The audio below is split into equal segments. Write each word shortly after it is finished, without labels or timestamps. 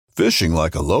Fishing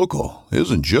like a local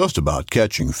isn't just about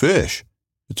catching fish.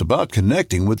 It's about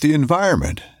connecting with the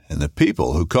environment and the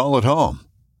people who call it home.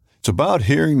 It's about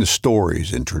hearing the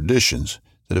stories and traditions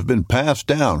that have been passed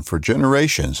down for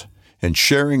generations and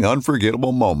sharing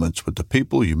unforgettable moments with the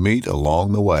people you meet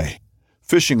along the way.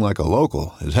 Fishing like a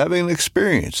local is having an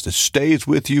experience that stays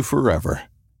with you forever.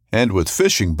 And with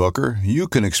Fishing Booker, you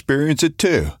can experience it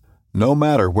too, no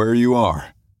matter where you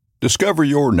are. Discover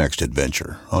your next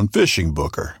adventure on Fishing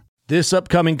Booker. This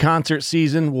upcoming concert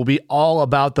season will be all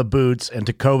about the boots, and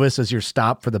Tecovas is your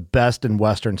stop for the best in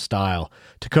Western style.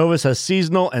 Tecovas has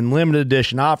seasonal and limited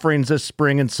edition offerings this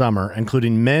spring and summer,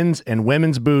 including men's and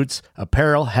women's boots,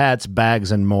 apparel, hats,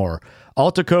 bags, and more.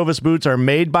 All Tecovas boots are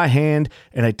made by hand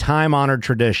in a time-honored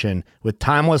tradition with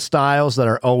timeless styles that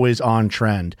are always on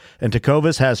trend. And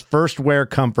Tecovas has first wear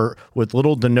comfort with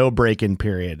little to no break-in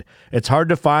period. It's hard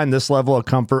to find this level of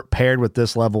comfort paired with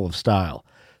this level of style.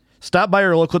 Stop by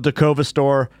your local Tecovas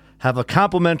store, have a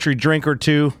complimentary drink or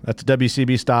two, that's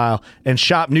WCB style, and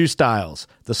shop new styles.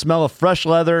 The smell of fresh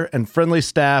leather and friendly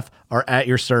staff are at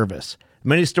your service.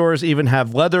 Many stores even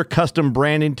have leather custom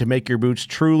branding to make your boots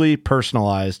truly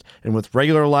personalized. And with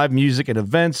regular live music and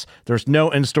events, there's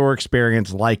no in-store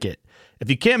experience like it.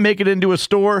 If you can't make it into a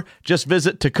store, just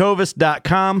visit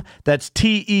tecovas.com. That's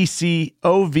TECOVAS.com.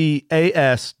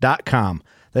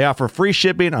 They offer free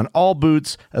shipping on all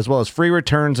boots, as well as free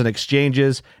returns and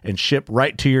exchanges, and ship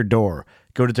right to your door.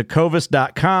 Go to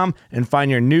tecovas.com and find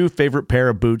your new favorite pair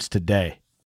of boots today.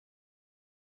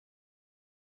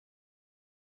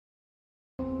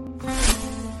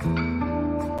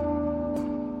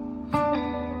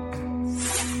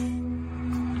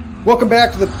 Welcome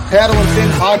back to the Paddle and Fin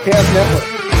Podcast Network.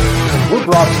 We're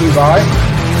brought to you by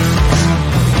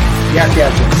Yak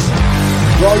Gadgets.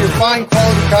 For all your fine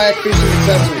quality kayak fishing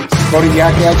accessories, go to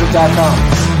yakgadget.com.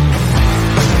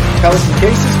 Pelican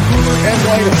cases, cooler, and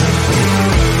lighter.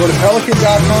 Go to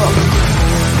pelican.com.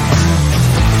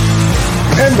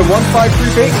 And the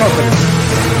 153 Bait Company.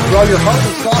 For all your hard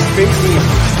and soft bait needs,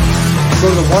 go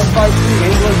to the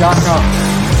 153angler.com.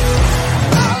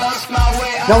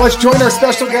 Now let's join our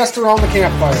special guest around the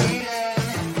campfire.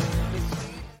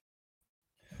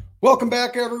 Welcome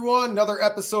back, everyone. Another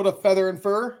episode of Feather and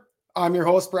Fur. I'm your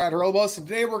host, Brad Hurlbus, and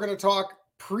today we're going to talk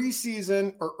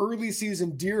preseason or early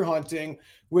season deer hunting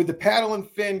with the Paddle and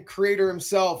Fin creator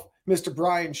himself, Mr.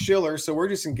 Brian Schiller. So we're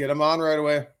just going to get him on right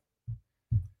away.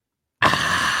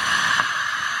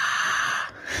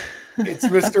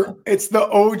 It's the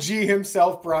OG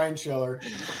himself, Brian Schiller.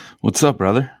 What's up,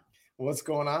 brother? What's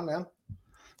going on, man?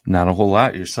 Not a whole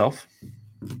lot. Yourself?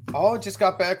 Oh, just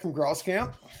got back from grouse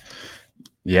camp.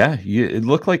 Yeah, it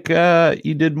looked like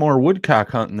you did more woodcock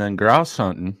hunting than grouse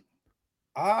hunting.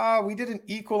 We did an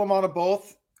equal amount of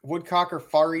both. Woodcock are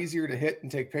far easier to hit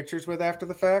and take pictures with after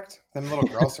the fact. Them little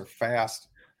grouse are fast.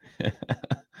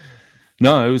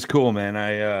 No, it was cool, man.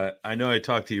 I know I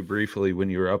talked to you briefly when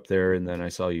you were up there, and then I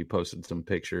saw you posted some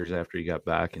pictures after you got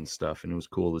back and stuff, and it was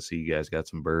cool to see you guys got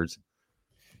some birds.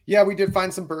 Yeah, we did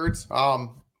find some birds.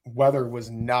 Weather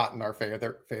was not in our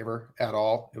favor at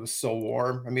all. It was so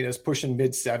warm. I mean, it was pushing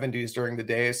mid 70s during the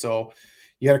day. So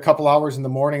you had a couple hours in the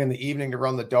morning and the evening to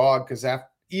run the dog. Cause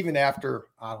even after,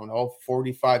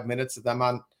 45 minutes of them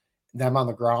on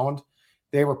the ground,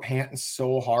 they were panting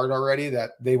so hard already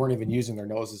that they weren't even using their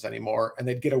noses anymore. And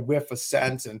they'd get a whiff of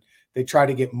scent and they'd try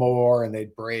to get more and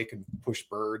they'd break and push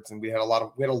birds. And we had a lot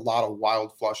of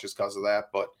wild flushes because of that,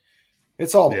 but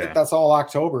that's all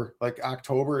October. Like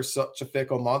October is such a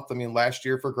fickle month. I mean, last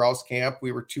year for grouse camp,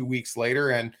 we were 2 weeks later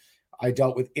and I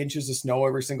dealt with inches of snow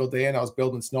every single day. And I was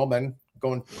building snowmen,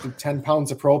 going through 10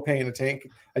 pounds of propane in a tank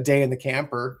a day in the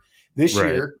camper. This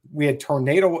year we had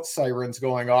tornado sirens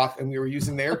going off and we were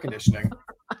using the air conditioning.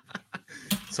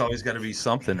 It's always got to be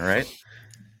something, right?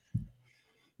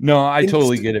 No, I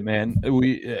totally get it, man.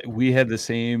 We had the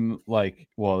same, it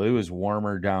was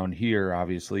warmer down here.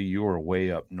 Obviously, you were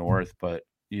way up north, but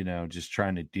just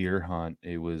trying to deer hunt,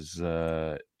 it was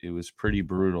pretty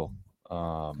brutal.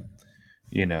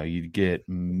 You'd get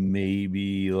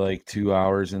maybe like 2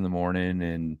 hours in the morning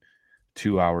and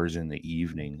 2 hours in the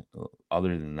evening.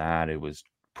 Other than that, it was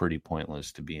pretty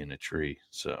pointless to be in a tree.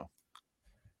 So,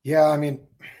 yeah, I mean,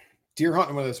 deer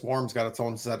hunting when it's warm's got its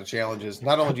own set of challenges.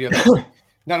 Not only do you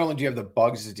have the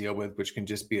bugs to deal with, which can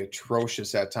just be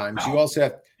atrocious at times. You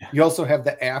also have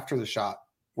the after the shot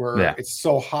where it's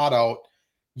so hot out.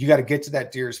 You got to get to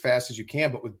that deer as fast as you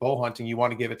can. But with bow hunting, you want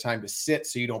to give it time to sit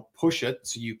so you don't push it,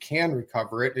 so you can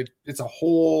recover it. It's a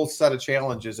whole set of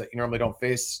challenges that you normally don't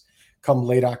face come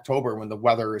late October when the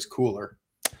weather is cooler.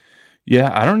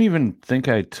 Yeah, I don't even think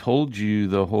I told you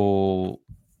the whole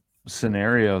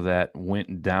scenario that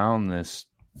went down this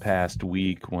past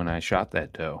week when I shot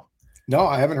that doe. No,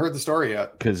 I haven't heard the story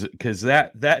yet. Because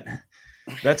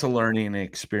that's a learning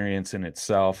experience in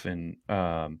itself. And,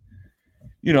 obviously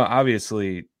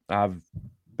I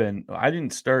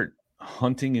didn't start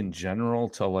hunting in general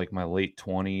till like my late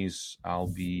 20s.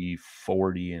 I'll be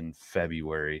 40 in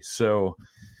February. So,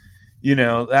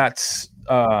 that's,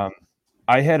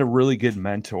 I had a really good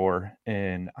mentor,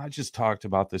 and I just talked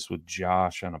about this with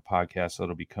Josh on a podcast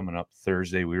that'll be coming up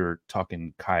Thursday. We were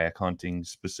talking kayak hunting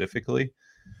specifically.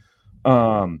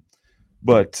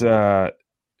 But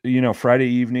Friday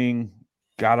evening,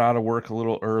 got out of work a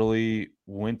little early,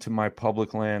 went to my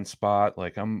public land spot.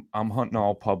 Like I'm hunting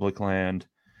all public land,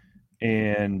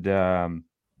 and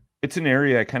it's an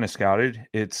area I kind of scouted.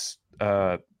 It's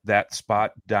that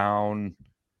spot down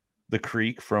the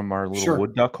creek from our little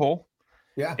wood duck hole.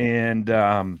 Yeah. And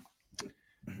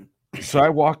so I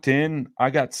walked in, I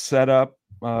got set up,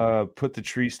 put the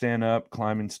tree stand up,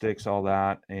 climbing sticks, all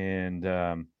that. And,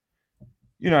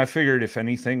 I figured if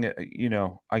anything,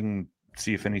 I can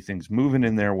see if anything's moving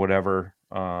in there, whatever.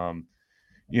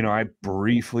 I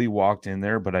briefly walked in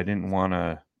there, but I didn't want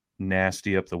to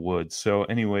nasty up the woods. So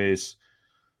anyways,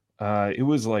 it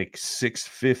was like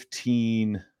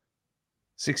 6:15,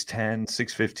 6:10,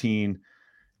 6:15,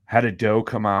 had a doe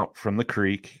come out from the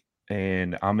creek,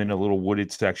 and I'm in a little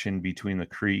wooded section between the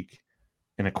creek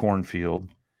and a cornfield,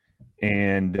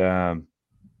 and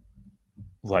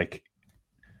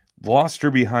lost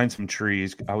her behind some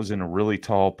trees. I was in a really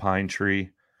tall pine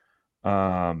tree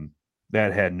that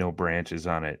had no branches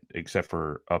on it except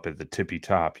for up at the tippy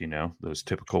top, those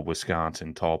typical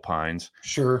Wisconsin tall pines.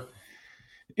 Sure.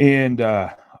 And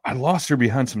I lost her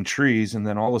behind some trees, and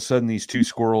then all of a sudden these two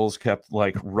squirrels kept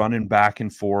like running back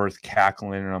and forth,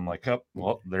 cackling, and I'm like, oh,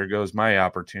 well, there goes my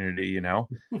opportunity, And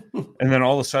then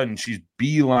all of a sudden she's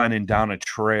beelining down a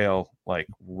trail like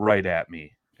right at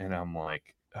me, and I'm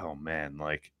like, oh man,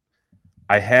 like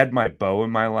I had my bow in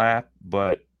my lap,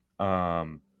 but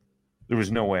there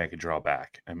was no way I could draw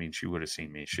back. I mean, she would have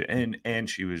seen me, and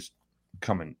she was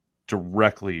coming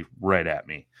directly right at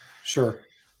me. Sure.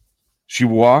 She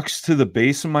walks to the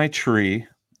base of my tree.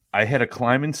 I had a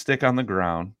climbing stick on the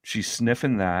ground. She's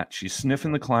sniffing that. She's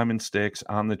sniffing the climbing sticks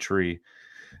on the tree.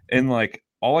 And like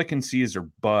all I can see is her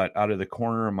butt out of the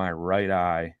corner of my right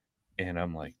eye. And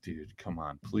I'm like, dude, come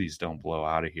on, please don't blow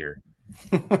out of here.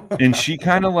 And she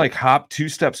kind of like hopped 2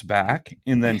 steps back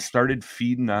and then started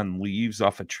feeding on leaves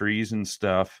off of trees and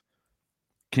stuff,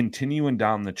 continuing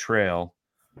down the trail.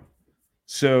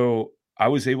 So I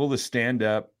was able to stand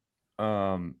up,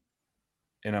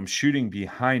 and I'm shooting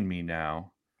behind me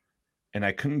now, and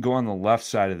I couldn't go on the left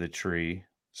side of the tree.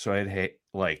 So I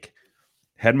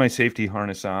had my safety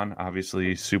harness on,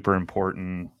 obviously super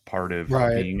important part of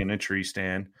being in a tree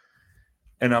stand.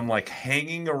 And I'm like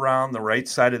hanging around the right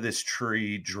side of this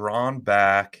tree, drawn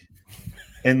back.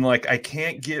 And like, I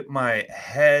can't get my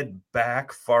head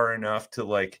back far enough to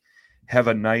like have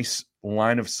a nice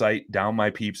line of sight down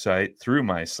my peep sight, through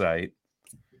my sight.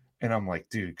 And I'm like,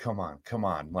 dude, come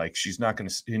on. Like, she's not going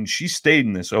to, and she stayed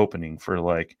in this opening for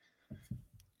like,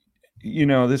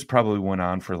 this probably went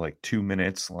on for like 2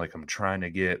 minutes. Like I'm trying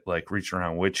to get like reach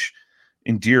around, which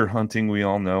in deer hunting, we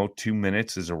all know 2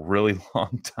 minutes is a really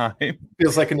long time.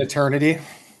 Feels like an eternity.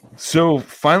 So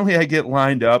finally I get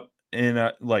lined up,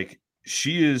 and like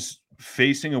she is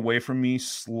facing away from me,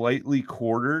 slightly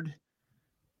quartered.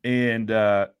 And,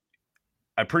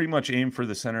 I pretty much aimed for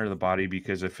the center of the body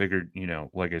because I figured,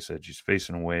 like I said, she's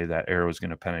facing away. That arrow is going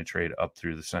to penetrate up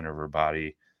through the center of her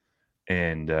body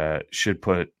and should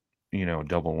put, a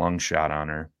double lung shot on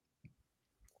her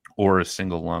or a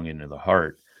single lung into the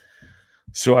heart.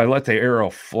 So I let the arrow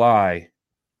fly,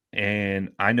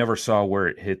 and I never saw where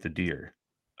it hit the deer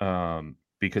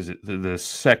because the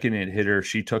second it hit her,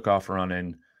 she took off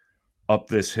running up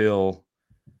this hill.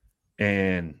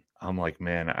 And I'm like,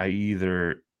 man, I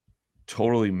either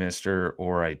totally missed her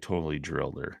or I totally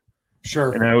drilled her.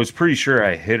 Sure. And I was pretty sure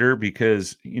I hit her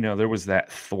because, there was that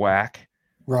thwack,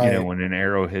 when an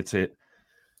arrow hits it.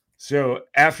 So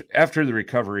after the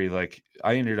recovery, like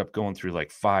I ended up going through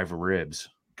like 5 ribs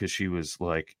because she was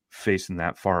like facing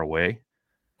that far away.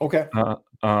 Okay.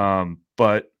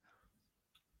 But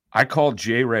I called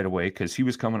Jay right away because he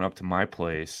was coming up to my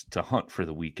place to hunt for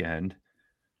the weekend.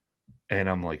 And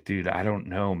I'm like, dude, I don't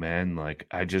know, man. Like,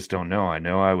 I just don't know. I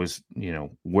know I was,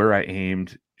 where I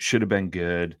aimed should have been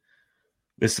good,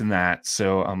 this and that.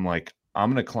 So I'm like,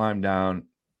 I'm going to climb down,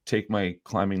 take my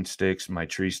climbing sticks, my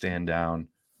tree stand down.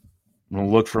 I'm going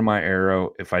to look for my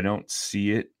arrow. If I don't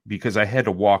see it, because I had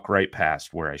to walk right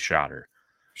past where I shot her,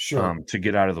 sure, to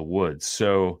get out of the woods.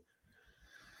 So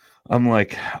I'm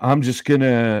like, I'm just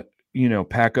gonna,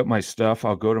 pack up my stuff.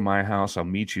 I'll go to my house. I'll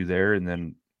meet you there, and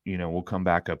then we'll come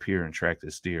back up here and track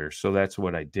this deer. So that's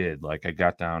what I did. Like I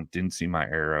got down, didn't see my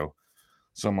arrow,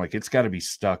 so I'm like, it's got to be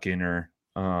stuck in her.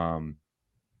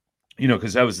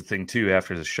 Because that was the thing too.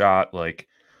 After the shot, like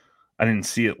I didn't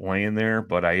see it laying there,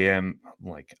 but I am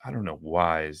like, I don't know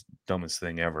why, it's the dumbest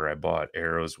thing ever. I bought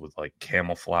arrows with like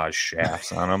camouflage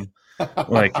shafts on them.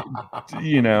 Like,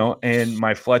 and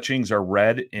my fletchings are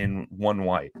red and one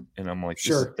white. And I'm like,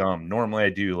 this is dumb. Normally I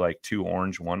do like 2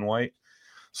 orange, 1 white.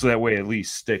 So that way at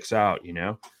least sticks out,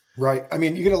 Right. I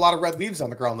mean, you get a lot of red leaves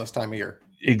on the ground this time of year.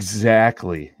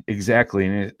 Exactly.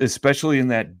 And especially in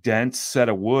that dense set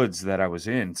of woods that I was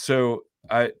in. So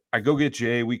I go get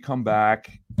Jay, we come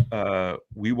back,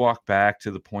 we walk back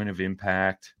to the point of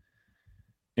impact,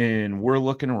 and we're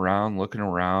looking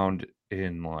around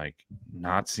and like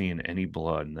not seeing any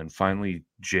blood. And then finally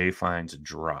Jay finds a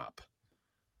drop.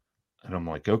 And I'm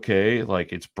like, okay,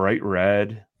 like it's bright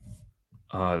red.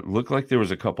 It looked like there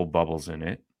was a couple bubbles in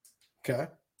it. Okay.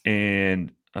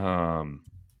 And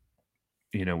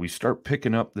we start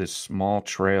picking up this small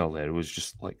trail that it was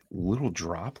just like little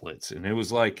droplets. And it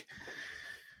was like,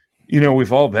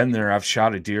 we've all been there. I've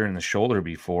shot a deer in the shoulder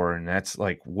before, and that's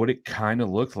like what it kind of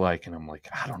looked like. And I'm like,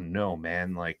 I don't know,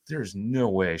 man. Like, there's no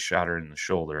way I shot her in the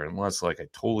shoulder unless like I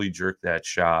totally jerked that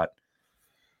shot.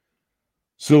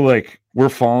 So like we're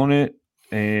following it,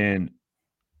 and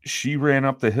she ran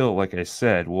up the hill, like I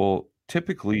said. Well,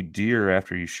 typically deer,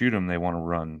 after you shoot them, they want to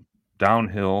run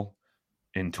downhill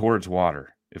and towards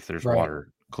water if there's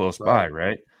water close by,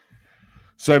 right?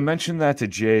 So I mentioned that to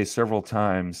Jay several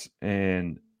times,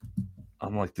 and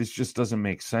I'm like, this just doesn't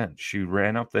make sense. She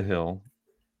ran up the hill.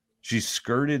 She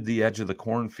skirted the edge of the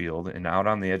cornfield, and out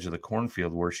on the edge of the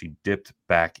cornfield where she dipped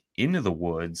back into the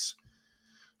woods,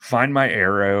 find my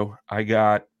arrow. I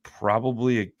got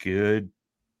probably a good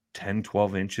 10,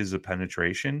 12 inches of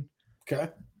penetration. Okay.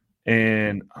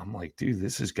 And I'm like, dude,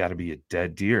 this has got to be a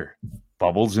dead deer.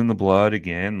 Bubbles in the blood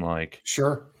again. Like,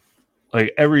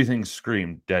 like everything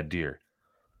screamed dead deer.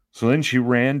 So then she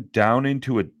ran down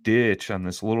into a ditch on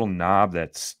this little knob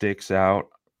that sticks out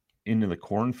into the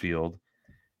cornfield,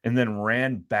 and then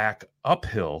ran back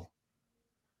uphill.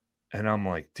 And I'm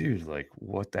like, dude, like,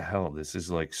 what the hell? This is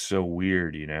like so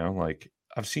weird, like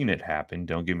I've seen it happen.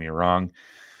 Don't get me wrong.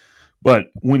 But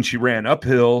when she ran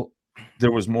uphill,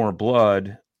 there was more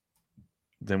blood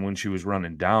than when she was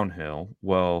running downhill.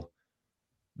 Well,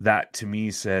 that to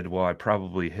me said, well, I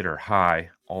probably hit her high.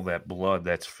 All that blood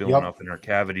that's filling up in her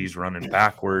cavities, running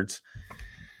backwards.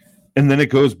 And then it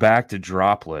goes back to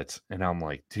droplets. And I'm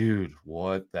like, dude,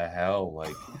 what the hell?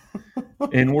 Like,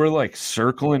 and we're like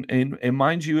circling. And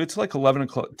mind you, it's like 11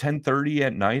 o'clock, 10:30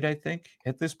 at night, I think,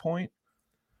 at this point.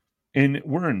 And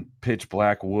we're in pitch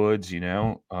black woods,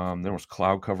 there was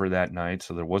cloud cover that night.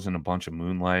 So there wasn't a bunch of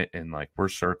moonlight. And like, we're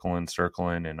circling.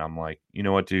 And I'm like, you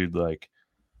know what, dude? Like,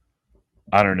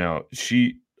 I don't know.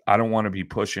 I don't want to be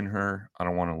pushing her. I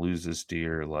don't want to lose this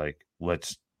deer. Like,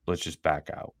 let's just back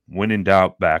out. When in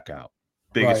doubt, back out.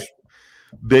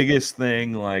 Biggest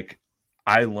thing, like,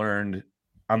 I learned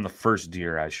on the first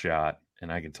deer I shot,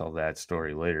 and I can tell that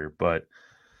story later. But,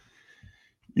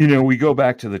 we go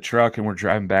back to the truck and we're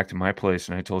driving back to my place.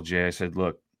 And I told Jay, I said,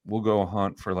 look, we'll go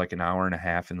hunt for like an hour and a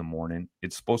half in the morning.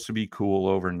 It's supposed to be cool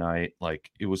overnight.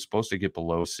 Like, it was supposed to get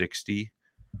below 60.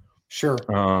 Sure.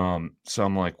 So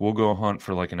I'm like, we'll go hunt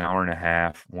for like an hour and a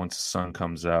half. Once the sun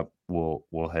comes up,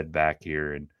 we'll head back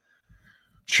here. And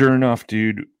sure enough,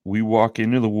 dude, we walk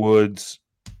into the woods.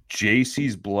 Jay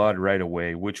sees blood right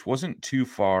away, which wasn't too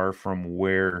far from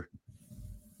where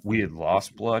we had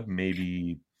lost blood,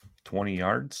 maybe 20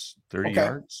 yards, 30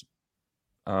 yards.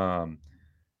 And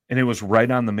it was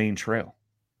right on the main trail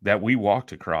that we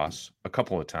walked across a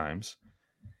couple of times.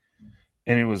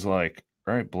 And it was like,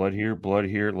 all right, blood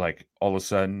here. Like, all of a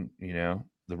sudden,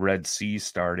 the Red Sea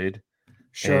started.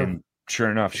 Sure. And sure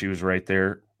enough, she was right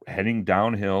there heading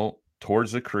downhill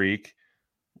towards the creek,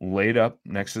 laid up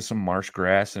next to some marsh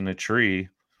grass and a tree.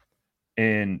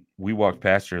 And we walked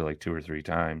past her like 2 or 3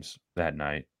 times that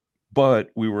night. But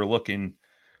we were looking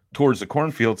towards the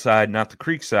cornfield side, not the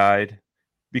creek side,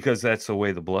 because that's the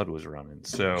way the blood was running.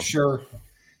 So sure.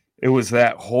 It was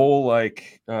that whole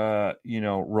like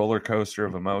roller coaster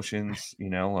of emotions,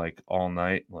 like all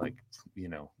night, like,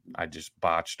 I just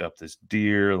botched up this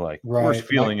deer, like worst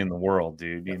feeling in the world,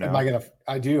 dude. I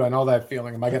know that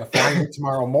feeling. Am I gonna find it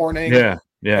tomorrow morning? Yeah.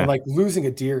 And like losing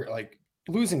a deer, like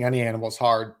losing any animal is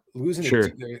hard. Losing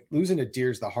a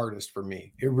deer is the hardest for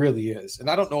me. It really is. And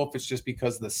I don't know if it's just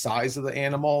because of the size of the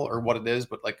animal or what it is,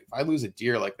 but like if I lose a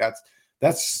deer, like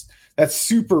that's that's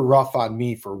super rough on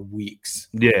me for weeks.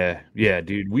 Yeah,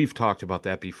 dude. We've talked about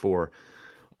that before.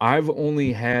 I've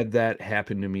only had that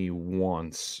happen to me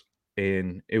once,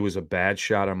 and it was a bad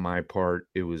shot on my part.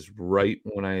 It was right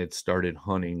when I had started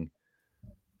hunting,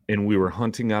 and we were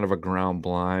hunting out of a ground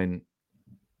blind.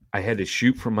 I had to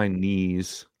shoot from my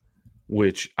knees,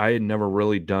 which I had never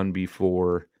really done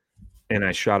before, and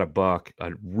I shot a buck,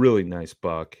 a really nice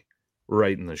buck,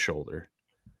 right in the shoulder.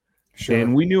 Sure.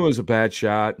 And we knew it was a bad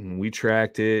shot, and we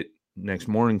tracked it. Next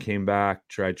morning came back,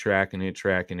 tried tracking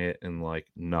it, and like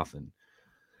nothing.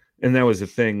 And that was the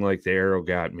thing, like the arrow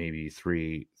got maybe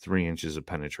three inches of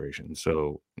penetration.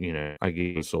 So, you know, I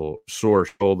gave a sore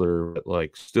shoulder, but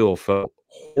like still felt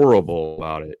horrible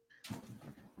about it.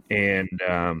 And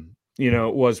you know,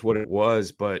 it was what it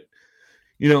was, but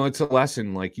you know, it's a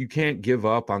lesson. Like you can't give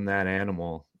up on that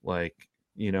animal. Like,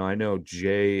 you know, I know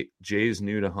Jay's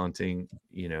new to hunting.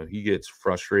 You know, he gets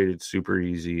frustrated super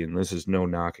easy, and this is no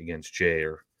knock against Jay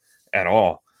or at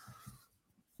all.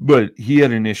 But he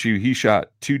had an issue. He shot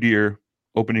 2 deer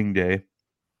opening day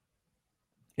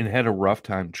and had a rough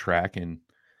time tracking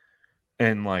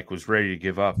and like was ready to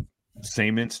give up.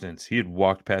 Same instance. He had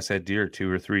walked past that deer 2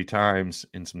 or 3 times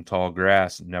in some tall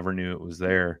grass and never knew it was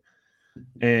there.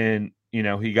 And, you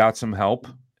know, he got some help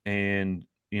and,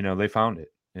 you know, they found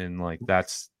it. And like,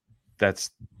 that's,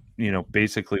 you know,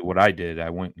 basically what I did. I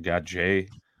went and got Jay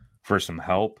for some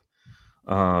help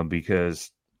because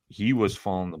he was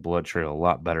following the blood trail a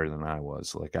lot better than I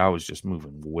was. Like I was just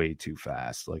moving way too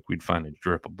fast. Like we'd find a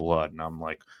drip of blood and I'm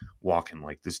like walking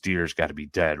like this deer's got to be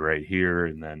dead right here.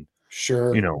 And then,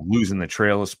 Sure. you know, losing the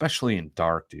trail, especially in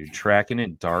dark, dude, tracking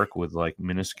in dark with like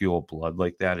minuscule blood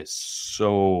like that is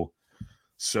so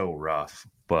rough.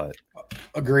 But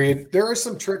agreed. There are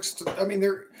some tricks. I mean,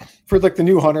 there for like the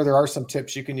new hunter, there are some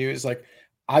tips you can use. Like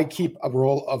I keep a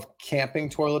roll of camping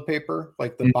toilet paper,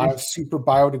 like the super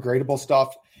biodegradable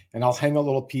stuff, and I'll hang a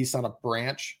little piece on a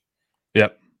branch.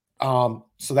 Yep.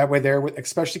 So that way there,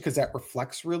 especially because that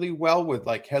reflects really well with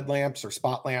like headlamps or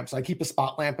spot lamps. I keep a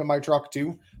spot lamp in my truck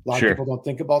too. A lot of people don't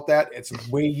think about that. It's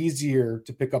way easier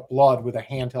to pick up blood with a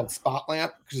handheld spot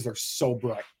lamp because they're so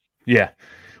bright. Yeah.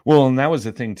 Well, and that was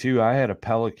the thing too. I had a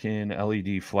Pelican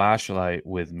LED flashlight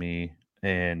with me,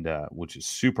 and which is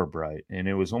super bright, and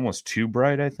it was almost too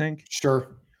bright, I think. Sure.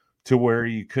 To where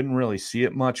you couldn't really see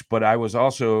it much. But I was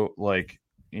also like,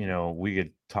 you know, we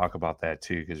could talk about that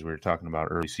too because we were talking about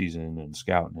early season and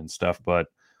scouting and stuff. But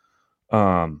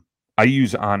I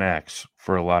use OnX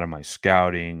for a lot of my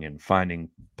scouting and finding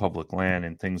public land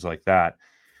and things like that.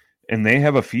 And they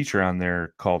have a feature on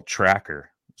there called Tracker.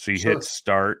 So you hit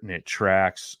start and it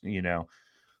tracks, you know.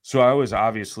 So I was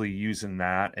obviously using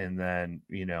that. And then,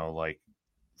 you know, like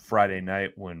Friday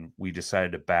night when we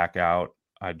decided to back out,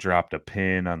 I dropped a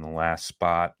pin on the last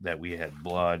spot that we had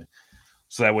blood.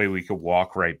 So that way we could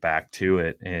walk right back to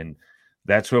it. And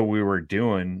that's what we were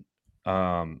doing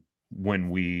when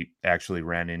we actually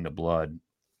ran into blood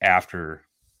after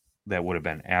that would have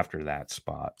been after that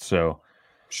spot. So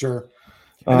sure.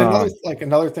 And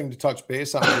another thing to touch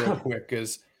base on real quick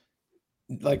is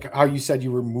like how you said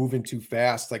you were moving too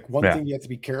fast. Like one thing you have to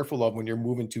be careful of when you're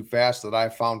moving too fast that I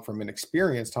found from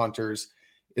inexperienced hunters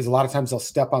is a lot of times they'll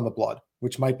step on the blood,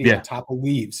 which might be on top of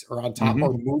leaves or on top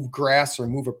or move grass or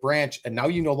move a branch. And now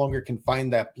you no longer can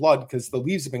find that blood because the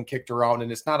leaves have been kicked around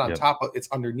and it's not on top of, it's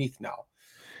underneath now.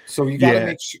 So you got to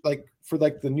make sure, like for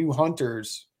like the new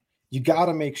hunters, you got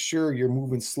to make sure you're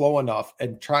moving slow enough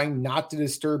and trying not to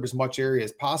disturb as much area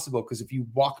as possible. Because if you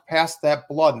walk past that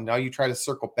blood and now you try to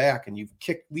circle back and you've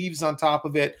kicked leaves on top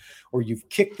of it, or you've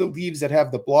kicked the leaves that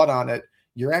have the blood on it,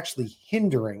 you're actually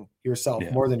hindering yourself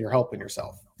more than you're helping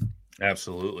yourself.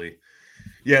 Absolutely.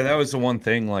 Yeah, that was the one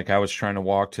thing. Like I was trying to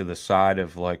walk to the side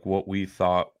of like what we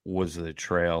thought was the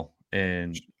trail,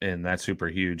 and that's super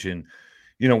huge. And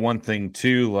you know, one thing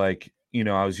too, like, you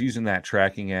know, I was using that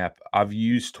tracking app. I've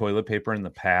used toilet paper in the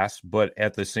past, but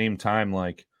at the same time,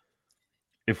 like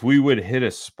if we would hit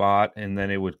a spot and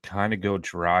then it would kind of go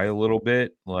dry a little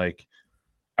bit, like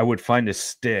I would find a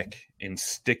stick and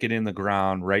stick it in the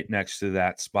ground right next to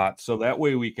that spot. So that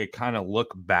way we could kind of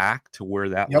look back to where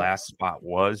that last spot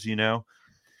was, you know.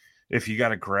 If you got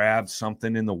to grab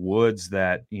something in the woods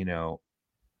that, you know,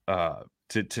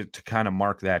 to kind of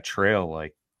mark that trail,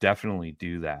 like definitely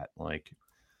do that. Like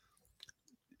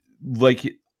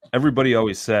everybody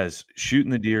always says,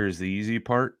 shooting the deer is the easy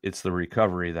part. It's the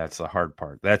recovery that's the hard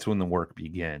part. That's when the work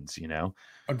begins, you know.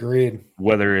 Agreed.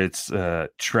 Whether it's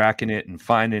tracking it and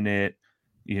finding it,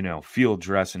 you know, field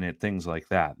dressing it, things like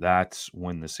that. That's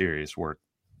when the serious work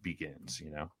begins, you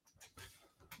know.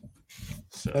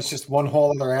 So that's just one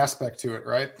whole other aspect to it,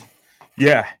 right?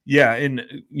 Yeah. Yeah. And,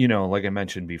 like I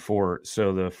mentioned before,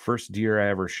 so the first deer I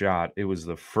ever shot, it was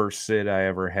the first sit I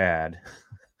ever had.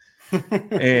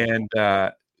 And,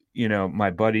 my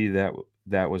buddy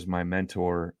that was my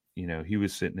mentor, he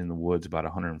was sitting in the woods about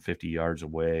 150 yards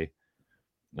away.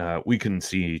 We couldn't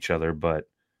see each other, but,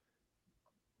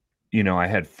 I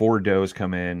had 4 does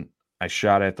come in. I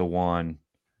shot at the one.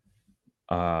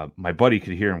 My buddy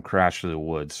could hear him crash through the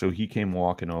woods. So he came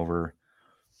walking over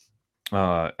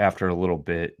after a little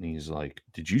bit, and he's like,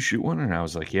 "Did you shoot one?" And I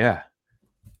was like, "Yeah."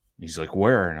 He's like,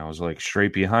 "Where?" And I was like,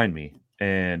 "Straight behind me."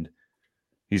 And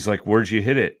he's like, "Where'd you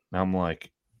hit it?" And I'm like,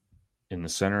 "In the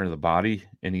center of the body."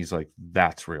 And he's like,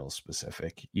 "That's real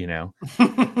specific,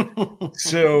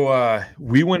 So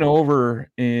we went over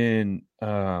and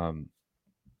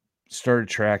started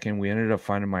tracking. We ended up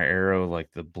finding my arrow.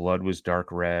 Like the blood was dark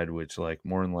red, which like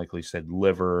more than likely said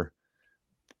liver.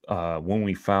 When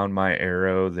we found my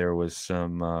arrow, there was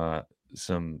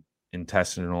some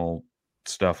intestinal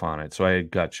stuff on it. So I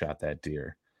had gut shot that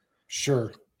deer.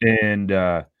 Sure.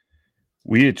 And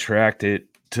we had tracked it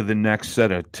to the next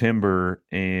set of timber,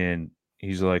 and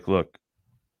he's like, "Look,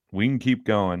 we can keep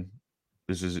going.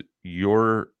 This is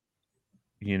your,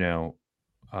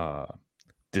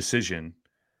 decision.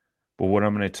 But what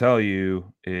I'm going to tell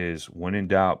you is when in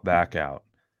doubt, back out.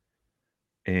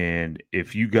 And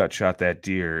if you gut shot that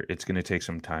deer, it's going to take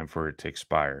some time for it to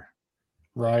expire.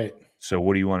 Right. So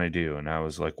what do you want to do?" And I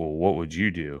was like, "Well, what would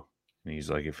you do?" And he's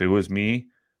like, "If it was me,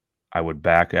 I would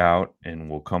back out and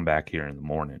we'll come back here in the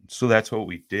morning." So that's what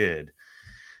we did.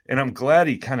 And I'm glad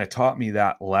he kind of taught me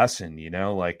that lesson,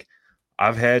 like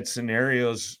I've had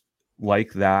scenarios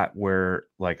like that where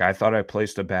like I thought I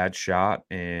placed a bad shot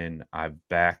and I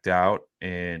backed out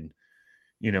and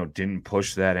didn't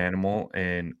push that animal.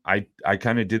 And I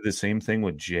kind of did the same thing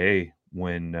with Jay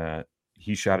when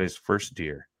he shot his first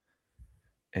deer.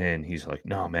 And he's like,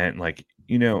 "No, man, like,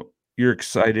 you're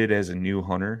excited as a new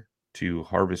hunter to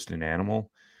harvest an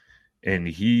animal." And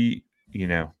he's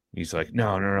like,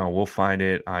 "No, no, no, we'll find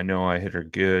it. I know I hit her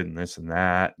good and this and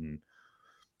that." And,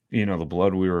 the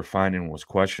blood we were finding was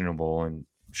questionable. And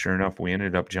sure enough, we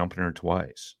ended up jumping her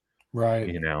twice,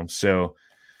 Right. So,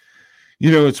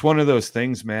 it's one of those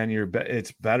things, man.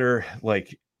 It's better.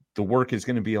 Like the work is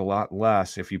going to be a lot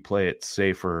less if you play it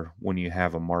safer when you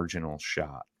have a marginal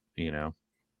shot.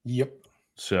 Yep.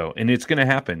 So, and it's going to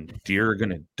happen. Deer are going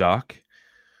to duck.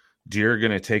 Deer are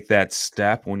going to take that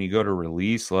step when you go to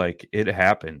release. Like it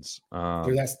happens.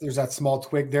 There's that small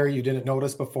twig there you didn't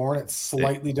notice before, and it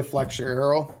slightly deflects your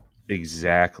arrow.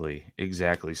 Exactly.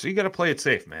 So you got to play it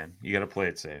safe, man. You got to play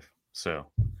it safe. So,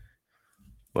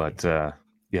 but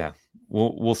yeah,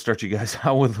 we'll start you guys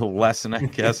out with a lesson, I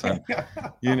guess, on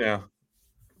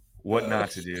what not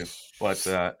to do.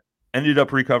 But ended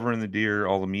up recovering the deer.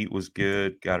 All the meat was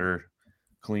good. Got her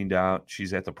cleaned out.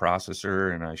 She's at the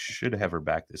processor, and I should have her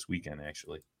back this weekend,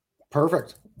 actually.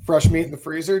 Perfect. Fresh meat in the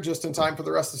freezer just in time for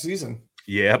the rest of the season.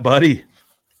 Yeah, buddy.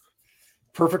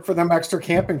 Perfect for them extra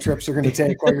camping trips you're going to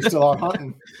take while you're still out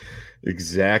hunting.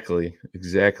 Exactly.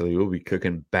 We'll be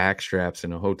cooking back straps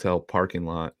in a hotel parking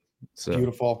lot. So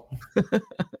beautiful.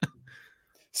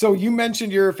 So you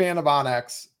mentioned you're a fan of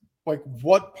Onyx. Like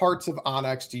what parts of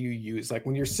Onyx do you use? Like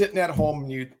when you're sitting at home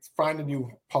and you find a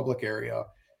new public area,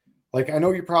 like I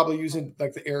know you're probably using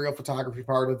like the aerial photography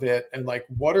part of it. And like,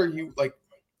 what are you like?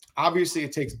 Obviously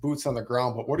it takes boots on the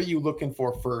ground, but what are you looking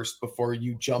for first before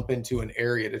you jump into an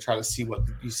area to try to see what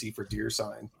you see for deer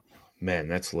sign? Man,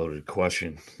 that's a loaded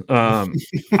question.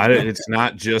 It's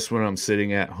not just when I'm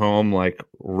sitting at home, like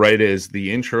right as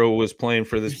the intro was playing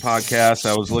for this podcast,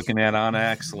 I was looking at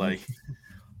Onyx. Like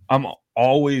I'm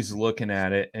always looking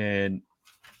at it. And,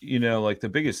 like the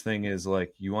biggest thing is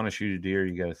like, you want to shoot a deer,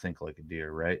 you got to think like a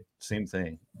deer, right? Same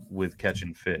thing with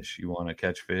catching fish. You want to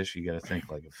catch fish, you got to think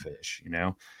like a fish,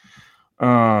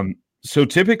 So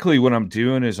typically what I'm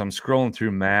doing is I'm scrolling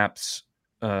through maps,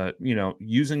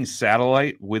 using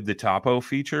satellite with the topo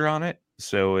feature on it.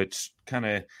 So it's kind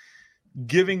of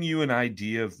giving you an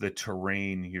idea of the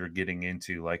terrain you're getting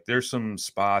into. Like there's some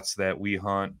spots that we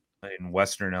hunt in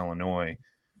Western Illinois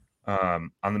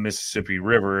on the Mississippi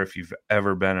River. If you've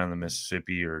ever been on the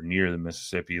Mississippi or near the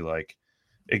Mississippi, like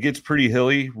it gets pretty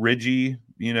hilly, ridgy,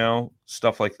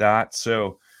 stuff like that.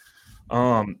 So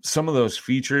some of those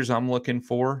features I'm looking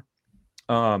for,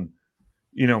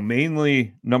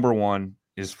 mainly number one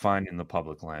is finding the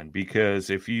public land, because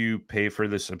if you pay for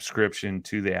the subscription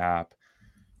to the app,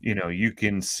 you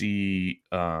can see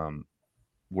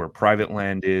where private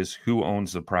land is, who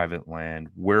owns the private land,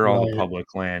 where all the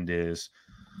public land is.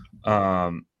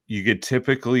 You could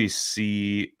typically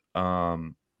see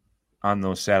on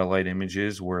those satellite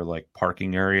images where like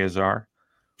parking areas are,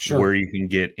 Sure. where you can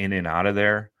get in and out of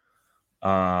there.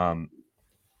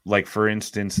 Like for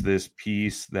instance, this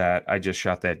piece that I just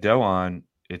shot that doe on,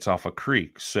 it's off a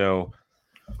creek. So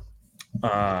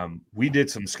we did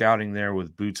some scouting there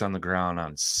with boots on the ground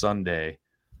on Sunday,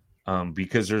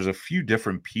 because there's a few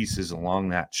different pieces along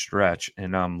that stretch,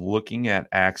 and I'm looking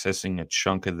at accessing a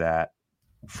chunk of that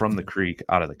from the creek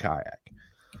out of the kayak.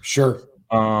 Sure.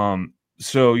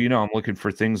 So, I'm looking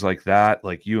for things like that.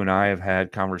 Like you and I have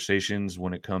had conversations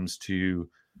when it comes to,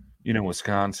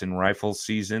 Wisconsin rifle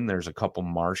season. There's a couple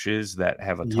marshes that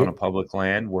have a ton of public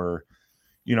land where,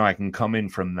 I can come in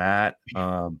from that.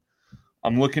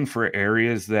 I'm looking for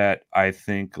areas that I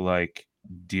think like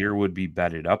deer would be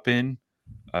bedded up in.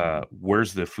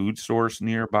 Where's the food source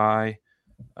nearby?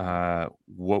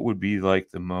 What would be like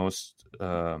the most,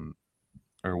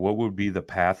 or what would be the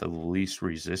path of least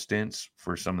resistance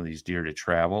for some of these deer to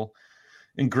travel?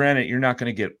 And granted, you're not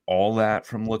going to get all that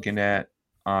from looking at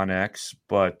OnX,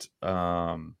 but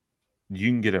you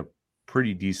can get a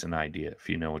pretty decent idea if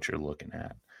you know what you're looking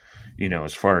at.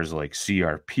 As far as like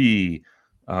CRP,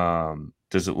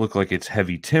 does it look like it's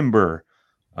heavy timber?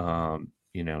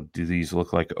 Do these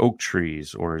look like oak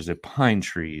trees, or is it pine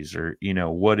trees, or,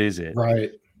 what is it?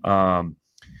 Right. Some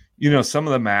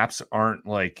of the maps aren't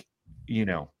like,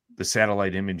 the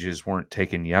satellite images weren't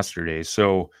taken yesterday.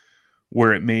 So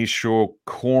where it may show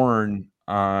corn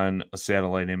on a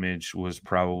satellite image was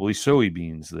probably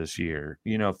soybeans this year,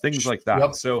 things like that.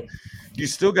 Yep. So you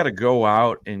still got to go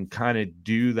out and kind of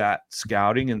do that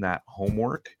scouting and that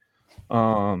homework.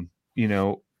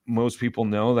 Most people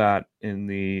know that in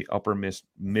the upper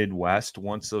Midwest,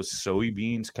 once those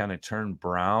soybeans kind of turn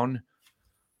brown,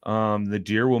 the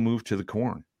deer will move to the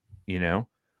corn.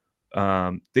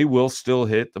 They will still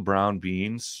hit the brown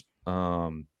beans.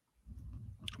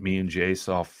 Me and Jay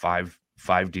saw five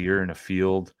deer in a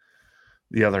field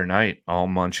the other night, all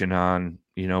munching on,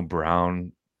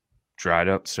 brown dried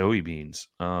up soybeans.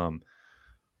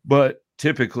 But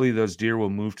typically those deer will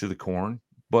move to the corn,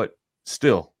 but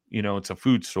still, it's a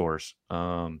food source.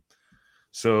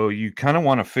 So you kind of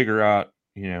want to figure out,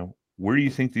 where do you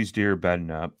think these deer are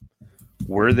bedding up?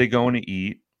 Where are they going to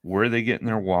eat? Where are they getting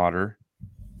their water?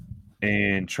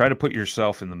 And try to put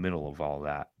yourself in the middle of all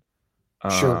that.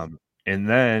 Sure. And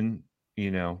then,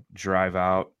 drive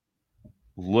out,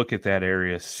 look at that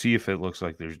area, see if it looks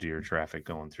like there's deer traffic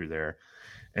going through there,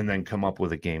 and then come up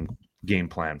with a game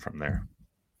plan from there.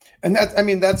 And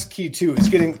that's key too, is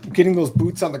getting those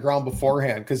boots on the ground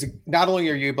beforehand. Because not only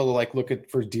are you able to like look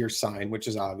for deer sign, which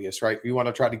is obvious, right? You want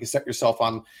to try to set yourself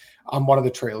on one of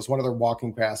the trails, one of their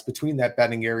walking paths between that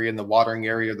bedding area and the watering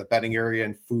area, the bedding area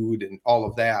and food and all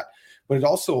of that. But it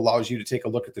also allows you to take a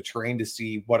look at the terrain to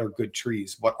see what are good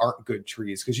trees, what aren't good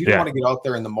trees. Because you don't want to get out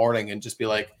there in the morning and just be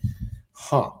like,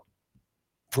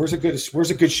 where's a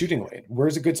good shooting lane?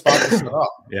 Where's a good spot to set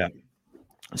up? Yeah.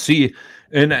 See,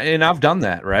 and I've done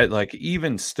that, right? Like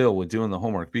even still with doing the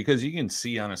homework, because you can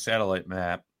see on a satellite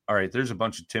map, all right, there's a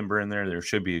bunch of timber in there. There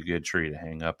should be a good tree to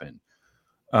hang up in.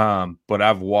 But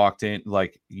I've walked in,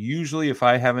 like usually if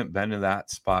I haven't been to that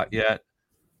spot yet,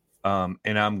 and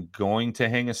I'm going to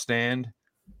hang a stand,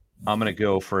 I'm going to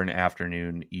go for an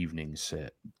afternoon, evening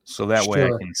sit. So that way I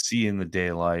can see in the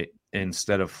daylight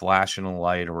instead of flashing a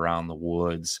light around the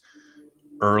woods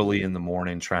early in the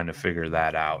morning, trying to figure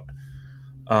that out.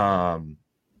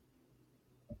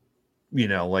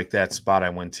 Like that spot I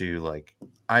went to, like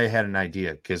I had an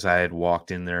idea because I had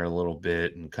walked in there a little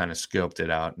bit and kind of scoped it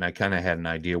out. And I kind of had an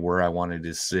idea where I wanted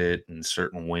to sit in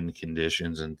certain wind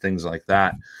conditions and things like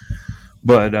that.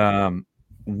 But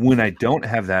when I don't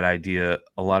have that idea,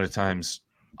 a lot of times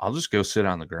I'll just go sit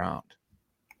on the ground.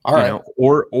 All right.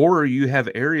 Or you have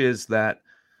areas that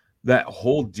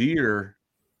hold deer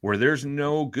where there's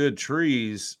no good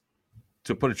trees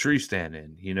to put a tree stand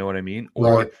in. You know what I mean?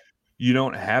 Or you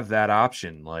don't have that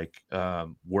option. Like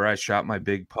where I shot my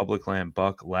big public land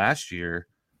buck last year,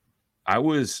 I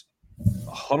was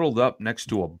huddled up next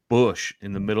to a bush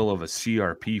in the middle of a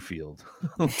CRP field.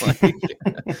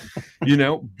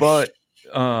 But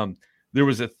there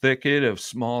was a thicket of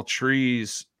small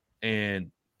trees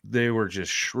and they were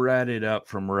just shredded up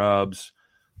from rubs.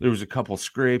 There was a couple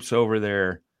scrapes over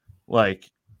there. Like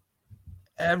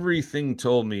everything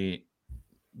told me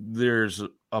there's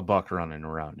a buck running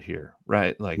around here,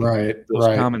 right? Like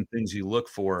those common things you look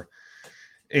for.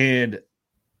 And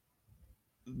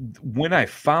when I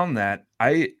found that,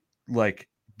 I like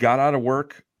got out of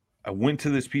work. I went to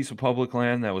this piece of public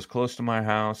land that was close to my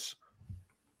house.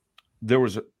 There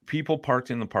was people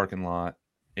parked in the parking lot,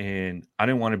 and I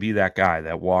didn't want to be that guy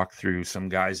that walked through some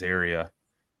guy's area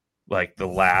like the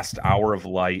last hour of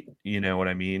light, you know what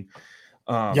I mean?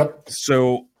 Yep.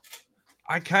 So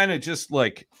I kind of just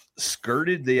like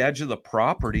skirted the edge of the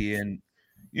property, and,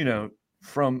 you know,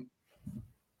 from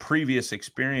previous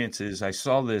experiences, I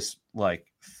saw this like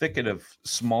thicket of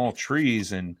small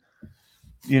trees, and,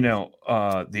 you know,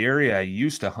 the area I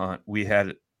used to hunt, we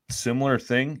had similar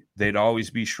thing. They'd always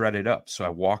be shredded up. So I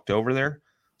walked over there,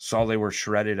 saw they were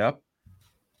shredded up.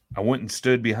 I went and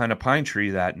stood behind a pine tree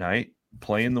that night,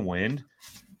 playing the wind,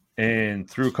 and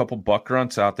threw a couple buck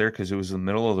grunts out there because it was the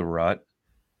middle of the rut.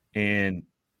 And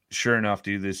sure enough,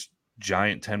 dude, this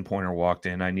giant 10-pointer walked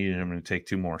in. I needed him to take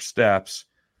 2 more steps.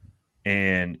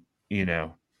 And, you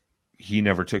know, he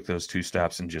never took those 2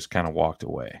 steps and just kind of walked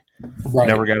away. Right.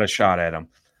 Never got a shot at him.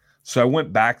 So I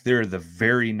went back there the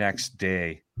very next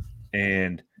day.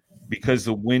 And because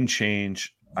the wind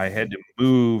changed, I had to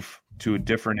move to a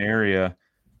different area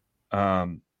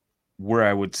where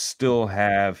I would still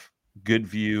have good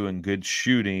view and good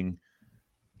shooting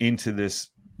into this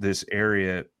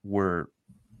area where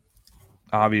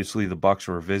obviously the bucks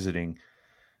were visiting.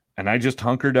 And I just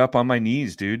hunkered up on my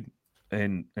knees, dude,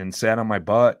 and sat on my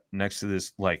butt next to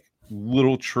this like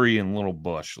little tree and little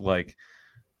bush. Like,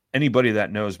 anybody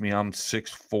that knows me, I'm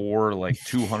 6'4", like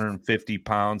 250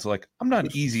 pounds. Like, I'm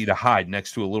not easy to hide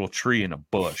next to a little tree in a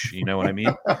bush. You know what I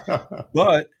mean?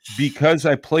 But because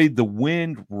I played the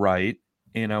wind right,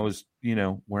 and I was, you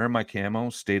know, wearing my camo,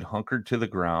 stayed hunkered to the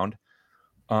ground,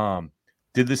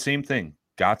 did the same thing,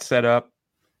 got set up,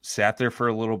 sat there for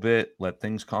a little bit, let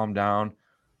things calm down,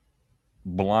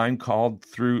 blind called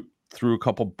through a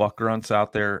couple buck grunts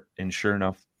out there. And sure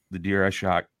enough, the deer I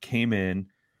shot came in,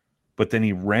 but then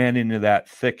he ran into that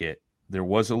thicket. There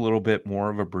was a little bit more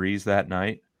of a breeze that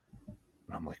night.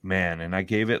 I'm like, man, and I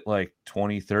gave it like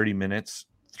 20, 30 minutes,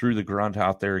 threw the grunt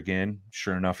out there again.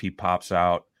 Sure enough, he pops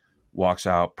out, walks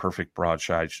out, perfect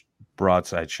broadside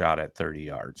shot at 30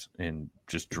 yards and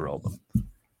just drilled them,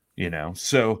 you know?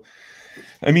 So,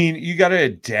 I mean, you got to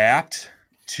adapt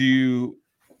to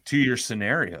your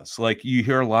scenarios. Like, you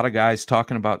hear a lot of guys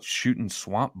talking about shooting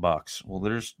swamp bucks. Well,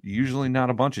 there's usually not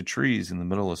a bunch of trees in the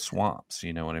middle of swamps.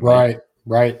 You know what I mean?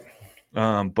 Right.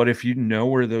 But if you know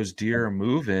where those deer are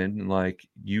moving, like,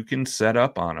 you can set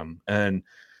up on them. And,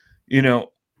 you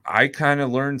know, I kind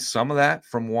of learned some of that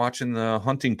from watching the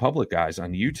Hunting Public guys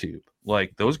on YouTube.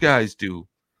 Like, those guys do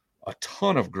a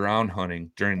ton of ground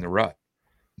hunting during the rut.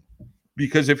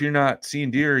 Because if you're not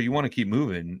seeing deer, you want to keep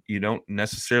moving. You don't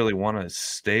necessarily want to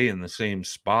stay in the same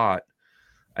spot.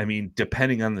 I mean,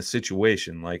 depending on the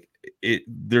situation, like,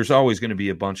 there's always going to be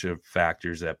a bunch of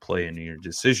factors that play into your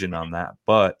decision on that.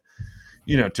 But,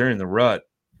 you know, during the rut,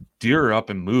 deer are up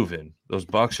and moving. Those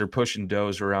bucks are pushing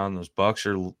does around. Those bucks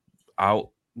are out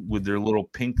with their little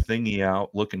pink thingy out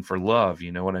looking for love.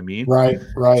 You know what I mean? Right.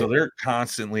 So they're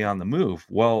constantly on the move.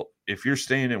 Well, if you're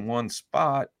staying in one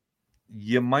spot,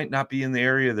 you might not be in the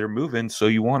area they're moving. So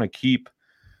you want to keep,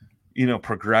 you know,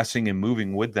 progressing and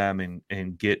moving with them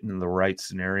and get in the right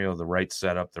scenario, the right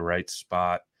setup, the right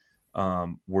spot,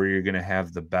 where you're going to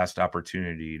have the best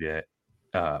opportunity to,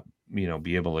 you know,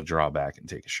 be able to draw back and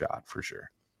take a shot for sure.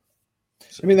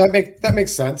 So, I mean, that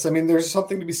makes sense. I mean, there's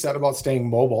something to be said about staying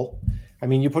mobile. I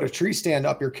mean, you put a tree stand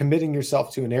up, you're committing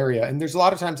yourself to an area, and there's a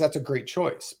lot of times that's a great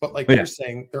choice. But like you're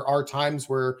saying, there are times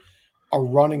where a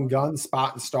run and gun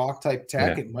spot and stalk type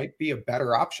tech, it might be a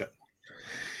better option.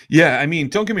 Yeah. I mean,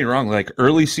 don't get me wrong. Like,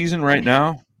 early season right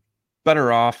now,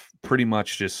 better off pretty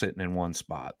much just sitting in one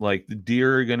spot. Like, the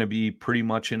deer are going to be pretty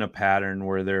much in a pattern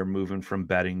where they're moving from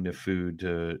bedding to food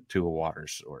to a water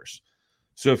source.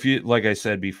 So if you, like I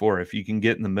said before, if you can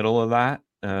get in the middle of that,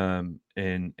 and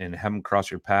have them cross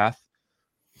your path,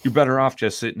 you're better off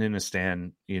just sitting in a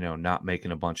stand, you know, not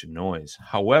making a bunch of noise.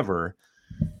 However,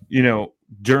 you know,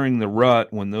 during the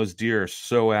rut, when those deer are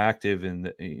so active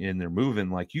and they're moving,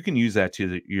 like, you can use that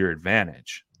to your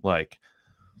advantage. Like,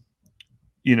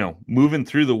 you know, moving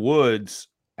through the woods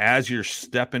as you're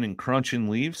stepping and crunching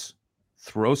leaves,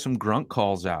 throw some grunt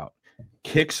calls out,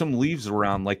 kick some leaves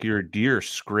around like you're a deer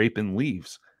scraping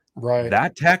leaves. Right.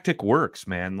 That tactic works,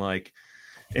 man. Like,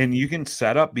 and you can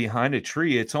set up behind a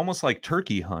tree. It's almost like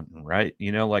turkey hunting, right?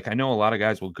 You know, like, I know a lot of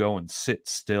guys will go and sit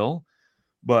still,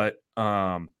 but,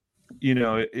 you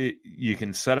know, you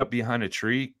can set up behind a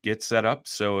tree, get set up.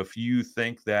 So if you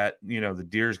think that, you know, the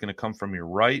deer is going to come from your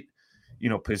right, you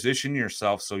know, position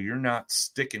yourself so you're not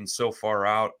sticking so far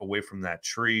out away from that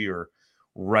tree or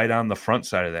right on the front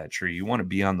side of that tree. You want to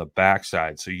be on the back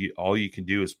side. So all you can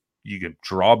do is you can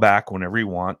draw back whenever you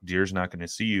want. Deer's not going to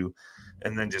see you,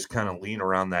 and then just kind of lean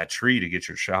around that tree to get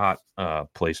your shot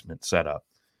placement set up.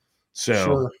 So,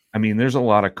 Sure. I mean, there's a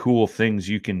lot of cool things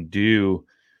you can do,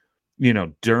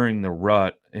 during the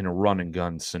rut in a run and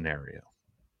gun scenario.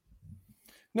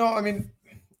 No, I mean,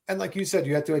 and like you said,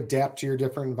 you have to adapt to your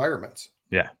different environments.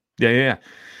 Yeah.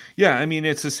 I mean,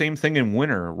 it's the same thing in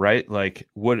winter, right? Like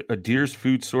what a deer's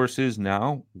food source is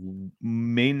now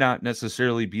may not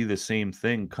necessarily be the same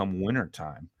thing come winter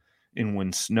time, and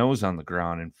when snow's on the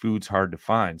ground and food's hard to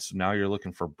find. So now you're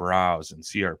looking for browse and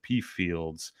CRP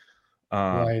fields.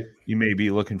 Right. You may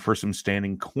be looking for some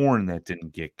standing corn that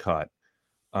didn't get cut.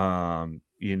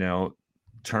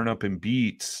 Turnip and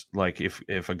beets. Like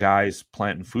if a guy's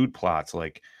planting food plots,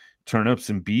 like turnips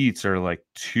and beets are like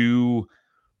two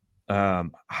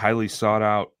highly sought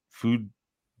out food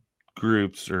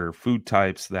groups or food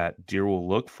types that deer will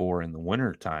look for in the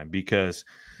winter time, because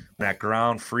when that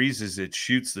ground freezes, it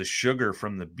shoots the sugar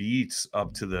from the beets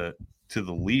up to the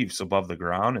leaves above the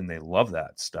ground, and they love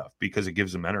that stuff because it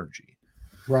gives them energy.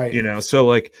 Right. So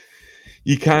like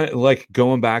you kind of like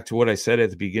going back to what I said at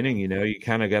the beginning, you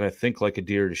kind of got to think like a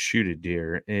deer to shoot a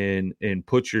deer, and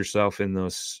put yourself in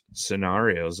those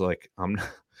scenarios. Like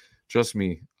trust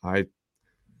me, I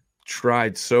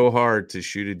tried so hard to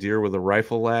shoot a deer with a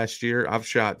rifle last year. I've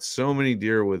shot so many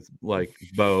deer with like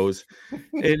bows,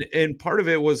 and part of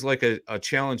it was like a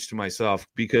challenge to myself,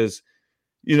 because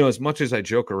as much as I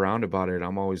joke around about it,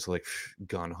 I'm always like,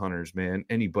 gun hunters, man,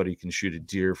 anybody can shoot a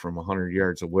deer from 100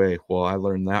 yards away. Well, I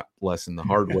learned that lesson the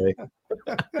hard way.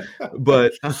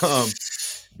 But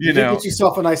you did get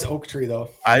yourself a nice oak tree, though.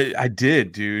 I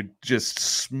did, dude. Just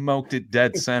smoked it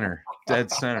dead center. But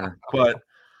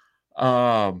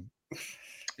that's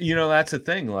the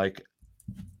thing. Like,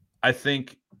 I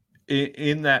think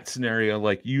in that scenario,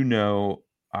 like,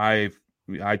 I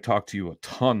talked to you a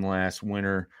ton last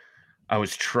winter. I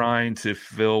was trying to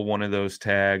fill one of those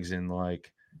tags, and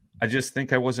like, I just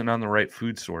think I wasn't on the right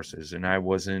food sources, and I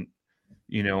wasn't,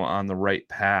 on the right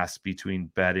path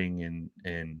between bedding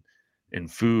and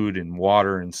food and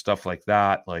water and stuff like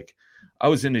that. Like, I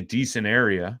was in a decent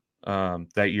area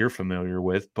that you're familiar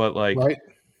with, but like, right.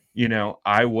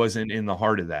 I wasn't in the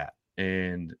heart of that.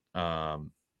 And,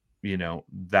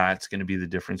 that's going to be the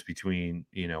difference between,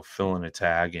 filling a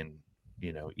tag and,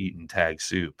 eating tag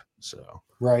soup. So,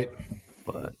 right.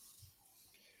 But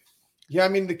yeah, I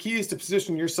mean, the key is to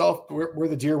position yourself where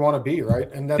the deer want to be,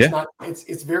 right? And that's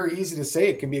it's very easy to say.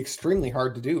 It can be extremely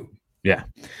hard to do. Yeah.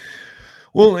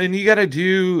 Well, and you got to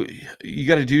do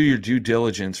your due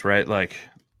diligence, right? Like,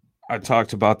 I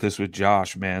talked about this with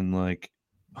Josh, man. Like,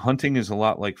 hunting is a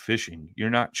lot like fishing. You're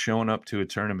not showing up to a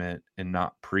tournament and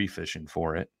not pre-fishing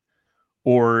for it.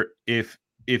 Or if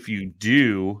you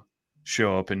do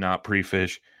show up and not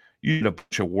pre-fish, you did a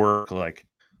bunch of work, like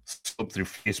slipped through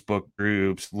Facebook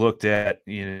groups, looked at,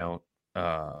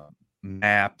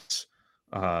 maps,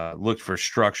 looked for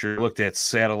structure, looked at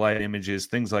satellite images,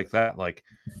 things like that. Like,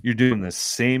 you're doing the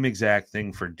same exact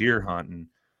thing for deer hunting,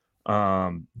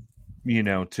 to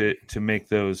make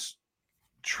those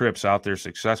trips out there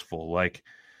successful. Like,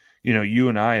 you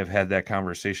and I have had that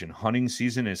conversation. Hunting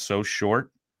season is so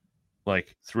short,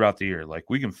 like, throughout the year. Like,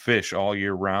 we can fish all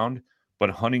year round, but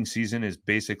hunting season is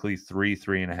basically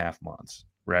 3.5 months,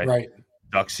 right?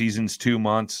 Duck season's 2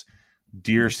 months.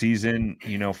 Deer season,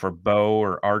 for bow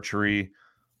or archery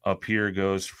up here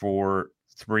goes for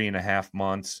 3.5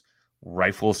 months.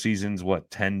 Rifle season's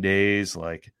 10 days?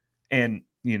 Like, and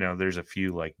there's a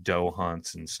few like doe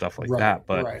hunts and stuff like that,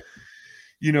 but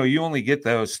you only get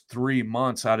those 3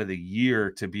 months out of the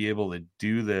year to be able to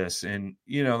do this. And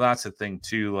that's the thing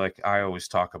too, like I always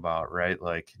talk about, right?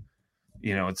 Like,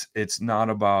 it's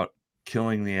not about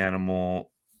killing the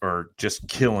animal or just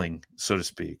killing, so to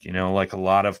speak. Like, a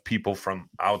lot of people from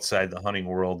outside the hunting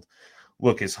world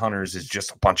look as hunters as just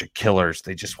a bunch of killers.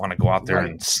 They just want to go out there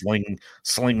and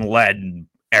sling lead and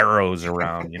arrows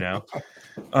around,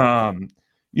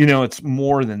 it's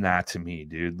more than that to me,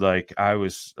 dude. Like, I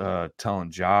was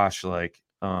telling Josh, like,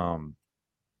 I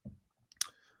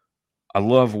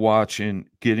love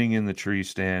getting in the tree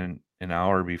stand an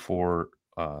hour before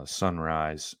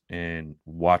sunrise and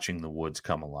watching the woods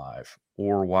come alive,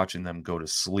 or watching them go to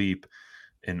sleep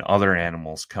and other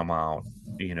animals come out,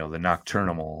 the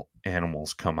nocturnal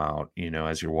animals come out,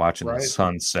 as you're watching the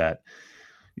sunset.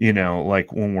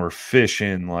 Like, when we're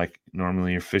fishing, like,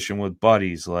 normally you're fishing with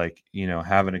buddies, like,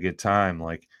 having a good time.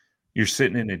 Like, you're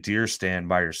sitting in a deer stand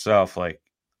by yourself. Like,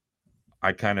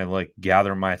 I kind of like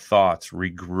gather my thoughts,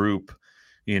 regroup,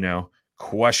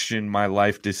 question my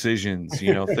life decisions,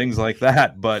 things like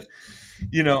that. But,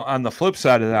 on the flip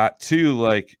side of that too,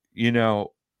 like,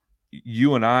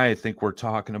 you and I think we're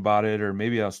talking about it, or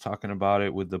maybe I was talking about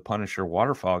it with the Punisher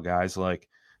waterfowl guys. Like,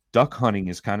 duck hunting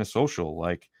is kind of social.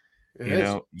 Like,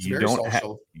 you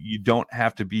don't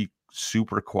have to be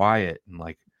super quiet and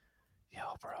like, yo,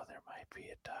 bro, there might be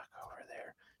a duck over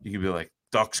there. You could be like,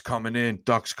 duck's coming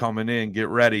in, get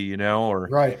ready, or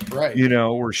Right.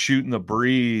 we're shooting the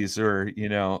breeze, or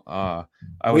I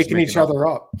was Waking making each other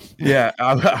up. Yeah,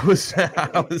 I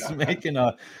was making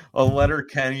a Letter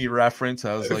Kenny reference.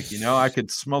 I was like, I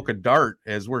could smoke a dart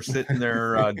as we're sitting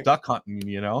there duck hunting,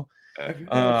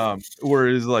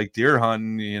 whereas like deer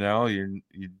hunting, you're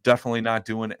definitely not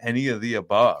doing any of the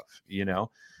above.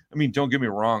 I mean, don't get me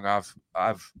wrong,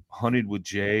 I've hunted with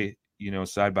Jay,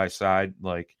 side by side.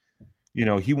 Like,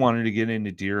 he wanted to get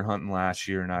into deer hunting last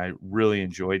year, and I really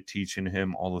enjoyed teaching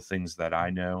him all the things that I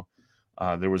know.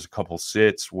 There was a couple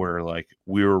sits where like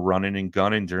we were running and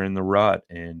gunning during the rut,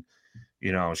 and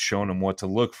I was showing him what to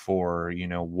look for,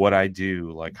 what I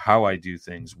do, like how I do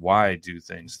things, why I do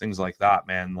things like that,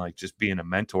 man. Like just being a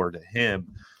mentor to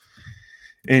him.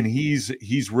 And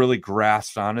he's really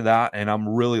grasped onto that, and I'm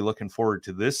really looking forward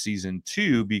to this season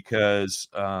too, because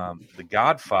the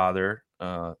Godfather,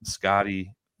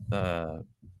 Scotty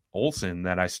Olson,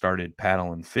 that I started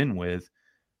paddling fin with,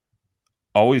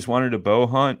 always wanted to bow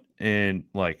hunt. And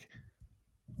like,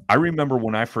 I remember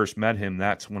when I first met him,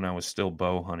 that's when I was still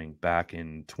bow hunting back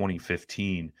in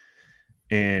 2015.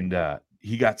 And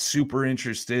he got super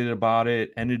interested about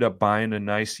it, ended up buying a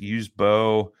nice used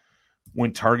bow,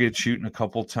 went target shooting a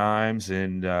couple times,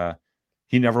 and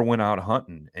he never went out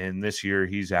hunting. And this year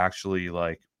he's actually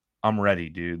like, I'm ready,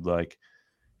 dude. Like,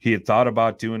 he had thought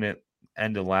about doing it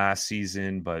end of last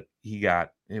season, but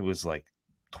it was like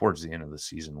towards the end of the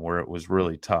season where it was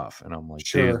really tough. And I'm like,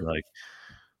 Sure. dude, like,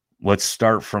 let's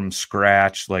start from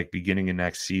scratch, like beginning of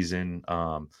next season.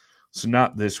 So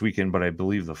not this weekend, but I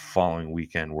believe the following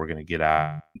weekend we're going to get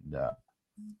out and,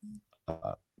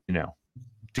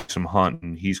 do some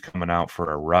hunting. He's coming out for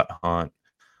a rut hunt,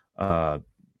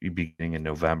 beginning in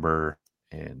November,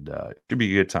 and it should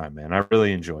be a good time, man. I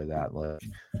really enjoy that. Like,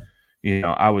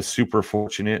 I was super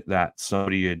fortunate that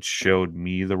somebody had showed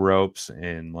me the ropes,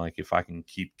 and like, if I can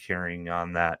keep carrying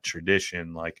on that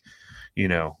tradition, like,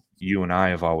 you and I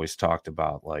have always talked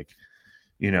about, like,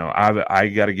 I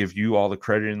got to give you all the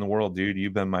credit in the world, dude.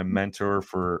 You've been my mentor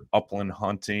for upland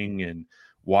hunting and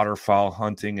waterfowl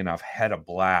hunting, and I've had a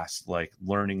blast, like,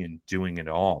 learning and doing it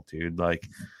all, dude. Like,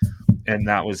 and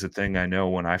that was the thing. I know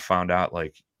when I found out,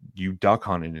 like, you duck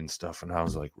hunted and stuff, and I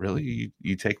was like, really?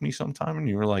 You take me sometime? And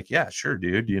you were like, yeah, sure,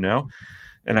 dude.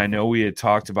 And I know we had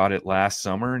talked about it last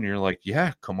summer, and you're like,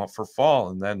 yeah, come up for fall.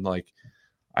 And then like,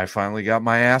 I finally got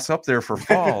my ass up there for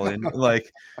fall. And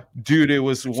like, dude, it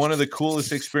was one of the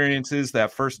coolest experiences,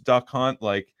 that first duck hunt.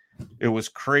 Like, it was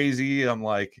crazy. I'm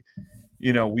like,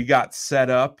 we got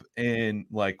set up, and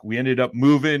like, we ended up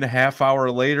moving a half hour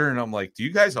later. And I'm like, do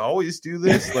you guys always do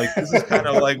this? Like, this is kind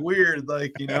of like weird.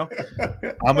 Like,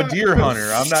 I'm a deer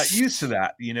hunter. I'm not used to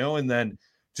that, and then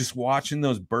just watching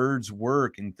those birds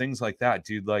work and things like that,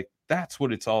 dude. Like, that's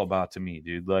what it's all about to me,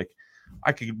 dude. Like,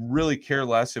 I could really care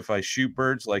less if I shoot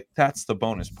birds. Like, that's the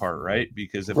bonus part, right?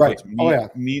 Because if it's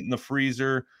meat in the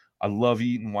freezer, I love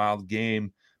eating wild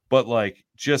game, but like,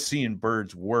 just seeing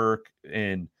birds work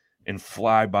and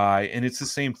fly by. And it's the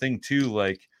same thing too.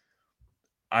 Like,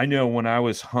 I know when I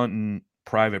was hunting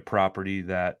private property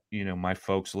that, my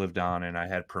folks lived on, and I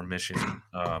had permission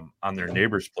on their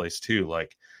neighbor's place too.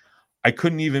 Like, I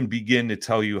couldn't even begin to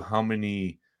tell you how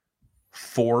many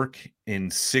fork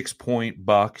and 6-point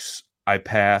bucks I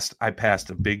passed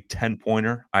a big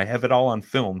 10-pointer. I have it all on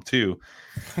film too.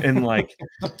 And like,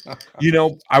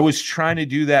 I was trying to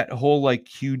do that whole like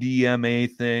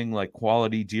QDMA thing, like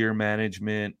quality deer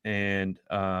management. And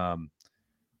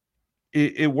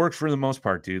it worked for the most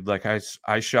part, dude. Like,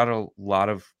 I shot a lot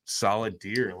of solid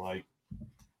deer. Like,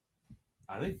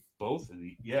 I think both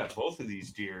of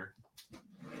these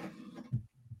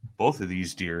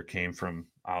deer came from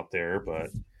out there, but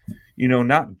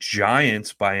not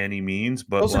giants by any means,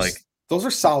 but those are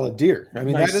solid deer. I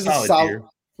mean, nice, that is a solid deer.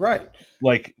 Right.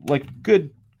 Like good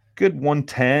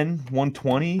 110,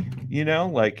 120,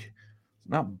 like,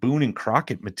 not Boone and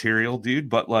Crockett material, dude,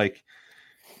 but like,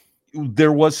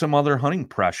 there was some other hunting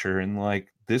pressure, and like,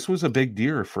 this was a big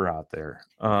deer for out there.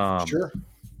 Sure.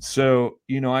 So,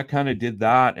 I kind of did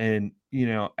that. And,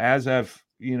 as I've,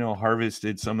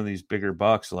 harvested some of these bigger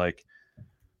bucks, like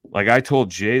I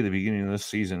told Jay at the beginning of this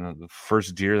season, the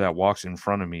first deer that walks in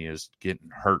front of me is getting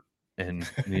hurt. And,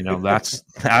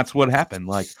 that's what happened.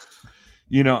 Like,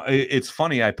 it's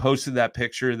funny. I posted that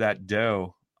picture of that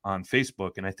doe on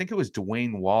Facebook, and I think it was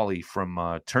Dwayne Wally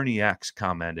from Tourney X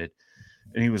commented,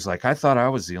 and he was like, I thought I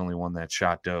was the only one that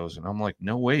shot does. And I'm like,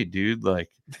 no way, dude. Like,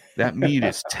 that meat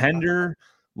is tender.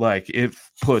 Like it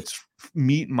puts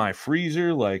meat in my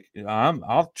freezer. Like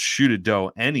I'll shoot a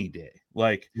doe any day.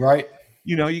 Like, Right.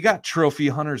 you know, you got trophy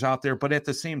hunters out there, but at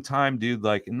the same time, dude,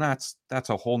 like, and that's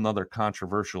a whole nother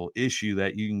controversial issue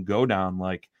that you can go down.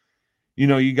 Like, you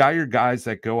know, you got your guys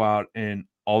that go out and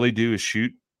all they do is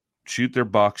shoot their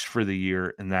bucks for the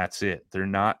year, and that's it. They're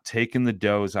not taking the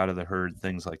does out of the herd,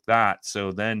 things like that.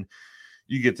 So then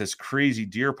you get this crazy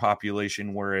deer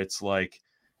population where it's like,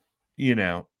 you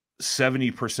know,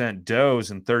 70%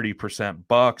 does and 30%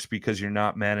 bucks because you're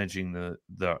not managing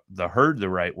the herd the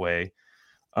right way.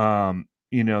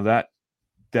 You know,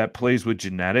 that plays with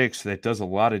genetics, that does a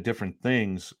lot of different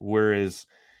things. Whereas,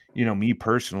 you know, me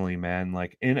personally, man,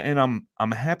 like, and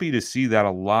I'm happy to see that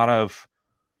a lot of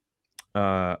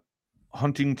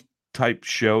hunting type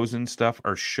shows and stuff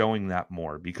are showing that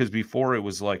more, because before it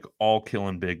was like all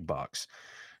killing big bucks.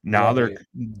 Now Right.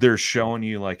 they're showing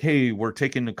you like, hey, we're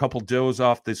taking a couple does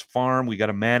off this farm, we got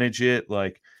to manage it.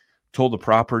 Like, told the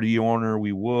property owner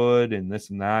we would, and this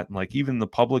and that. And like, even the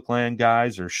public land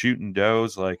guys are shooting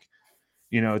does. Like,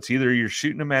 you know, it's either you're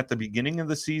shooting them at the beginning of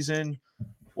the season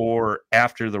or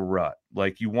after the rut.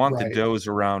 Like, you want the Right. does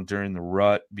around during the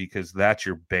rut because that's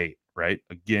your bait, right?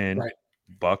 Again, Right.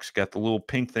 bucks got the little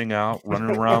pink thing out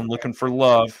running around looking for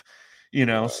love, you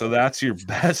know, so that's your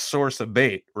best source of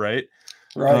bait, right?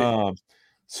 Right.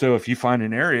 So if you find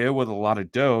an area with a lot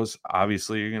of does,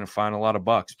 obviously you're going to find a lot of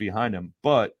bucks behind them.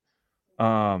 But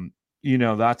you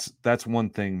know, that's one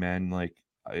thing, man. Like,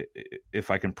 if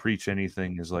I can preach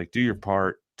anything, is like, do your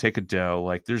part, take a doe.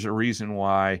 Like, there's a reason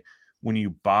why when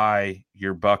you buy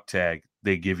your buck tag,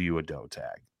 they give you a doe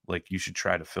tag. Like, you should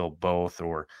try to fill both.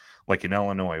 Or like in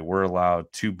Illinois, we're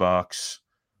allowed 2 bucks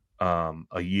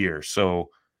a year. So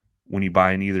when you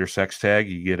buy an either sex tag,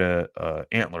 you get a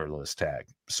antlerless tag.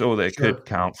 So that Sure. could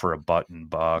count for a button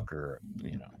buck, or,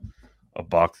 you know, a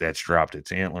buck that's dropped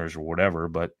its antlers or whatever,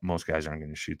 but most guys aren't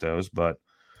going to shoot those. But,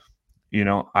 you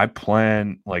know, I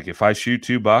plan, like, if I shoot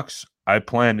 2 bucks, I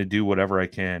plan to do whatever I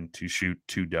can to shoot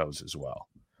 2 does as well.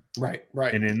 Right.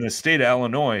 Right. And in the state of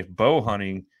Illinois, bow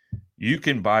hunting, you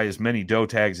can buy as many doe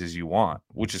tags as you want,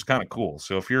 which is kind of cool.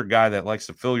 So if you're a guy that likes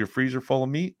to fill your freezer full of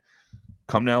meat,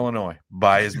 come to Illinois,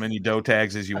 buy as many doe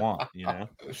tags as you want, you know?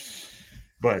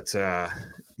 But,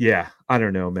 yeah, I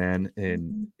don't know, man.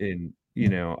 And, you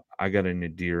know, I got into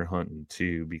deer hunting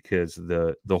too, because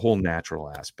the whole natural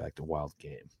aspect of wild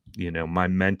game. You know, my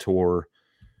mentor,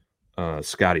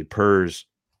 Scotty Purrs,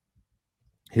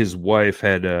 his wife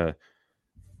had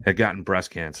gotten breast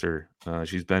cancer.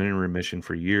 She's been in remission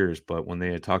for years, but when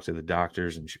they had talked to the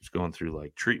doctors and she was going through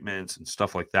like treatments and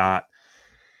stuff like that,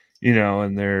 you know,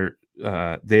 and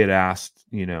they had asked,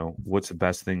 you know, what's the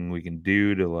best thing we can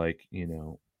do to, like, you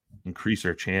know, increase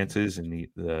our chances. And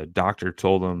the doctor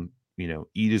told them, you know,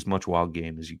 eat as much wild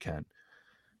game as you can.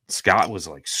 Scott was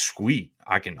like, sweet,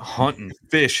 I can hunt and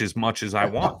fish as much as I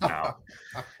want now.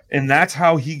 And that's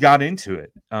how he got into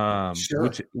it.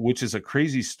 Sure. Which is a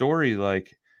crazy story.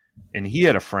 Like, and he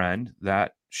had a friend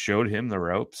that showed him the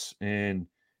ropes, and,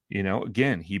 you know,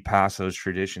 again, he passed those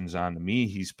traditions on to me.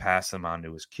 He's passed them on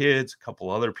to his kids, a couple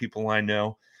other people I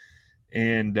know.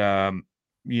 And,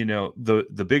 you know,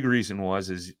 the big reason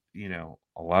is, you know,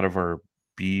 a lot of our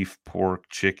beef, pork,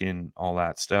 chicken, all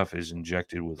that stuff is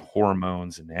injected with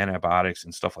hormones and antibiotics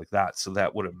and stuff like that. So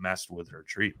that would have messed with her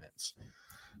treatments.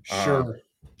 Sure.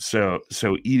 So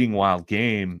eating wild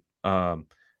game,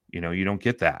 you know, you don't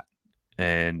get that.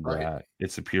 And Right.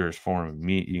 it's the purest form of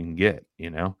meat you can get, you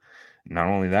know. Not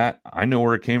only that, I know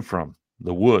where it came from,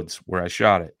 the woods where I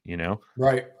shot it, you know.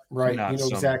 Right. Right. Not You know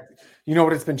some, exactly. You know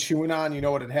what it's been chewing on. You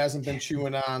know what it hasn't been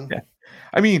chewing on. yeah.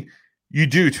 I mean, you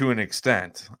do to an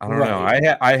extent. I don't know.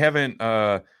 I haven't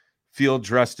field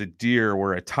dressed a deer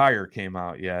where a tire came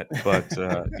out yet, but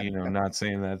you know, not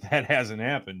saying that hasn't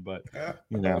happened, but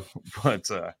you know, but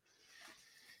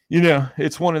you know,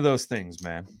 it's one of those things,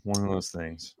 man. One of those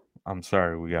things. I'm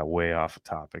sorry we got way off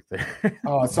topic there.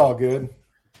 Oh, it's all good.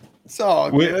 It's all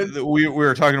good. We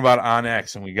were talking about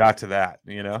Onyx and we got to that,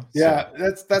 you know. Yeah,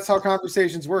 that's how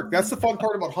conversations work. That's the fun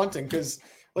part about hunting, because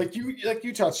like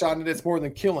you touched on it, it's more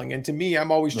than killing. And to me,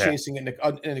 I'm always chasing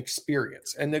an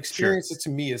experience. And the experience to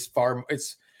me is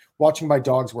it's watching my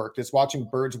dogs work. It's watching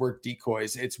birds work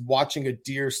decoys. It's watching a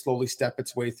deer slowly step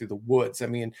its way through the woods. I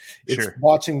mean, it's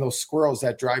watching those squirrels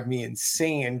that drive me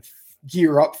insane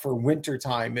gear up for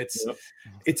wintertime. It's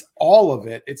all of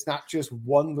it. It's not just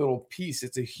one little piece.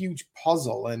 It's a huge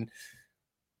puzzle. And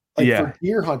like for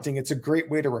deer hunting, it's a great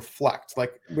way to reflect.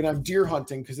 Like when I'm deer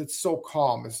hunting, because it's so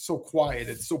calm, it's so quiet,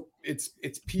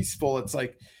 it's peaceful. It's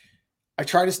like I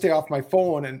try to stay off my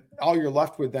phone, and all you're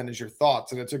left with then is your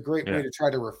thoughts. And it's a great way to try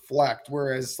to reflect.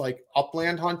 Whereas like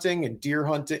upland hunting and deer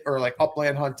hunting, or like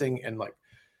upland hunting, and like,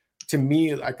 to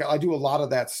me, like I do a lot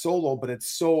of that solo, but it's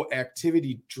so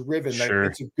activity driven that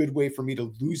it's a good way for me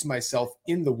to lose myself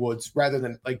in the woods rather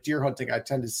than like deer hunting. I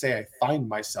tend to say I find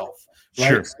myself.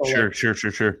 Right? Sure.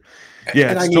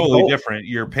 Yeah, it's totally different.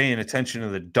 You're paying attention to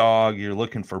the dog. You're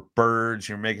looking for birds.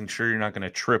 You're making sure you're not going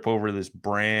to trip over this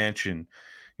branch and,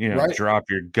 drop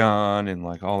your gun and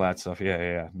like all that stuff.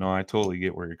 Yeah. No, I totally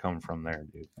get where you're coming from there,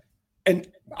 dude. And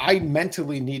I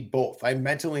mentally need both. I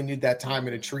mentally need that time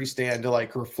in a tree stand to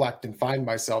like reflect and find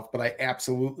myself, but I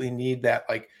absolutely need that.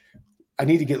 Like, I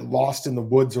need to get lost in the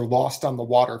woods or lost on the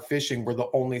water fishing, where the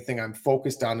only thing I'm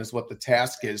focused on is what the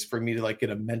task is, for me to like get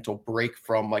a mental break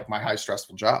from like my high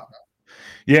stressful job.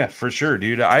 Yeah, for sure,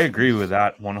 dude. I agree with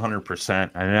that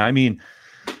 100%. And I mean,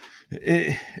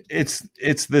 it's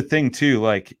the thing too.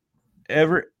 Like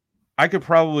I could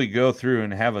probably go through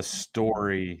and have a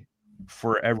story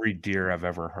for every deer I've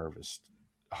ever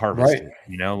harvested.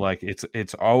 Right. Like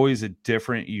it's always a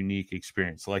different, unique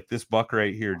experience. Like this buck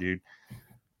right here, dude.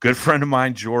 Good friend of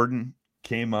mine, Jordan,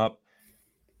 came up.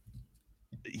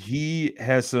 He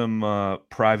has some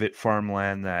private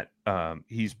farmland that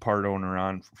he's part owner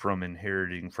on from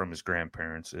inheriting from his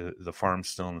grandparents. The farm's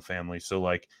still in the family. So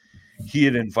like he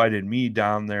had invited me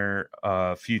down there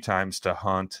a few times to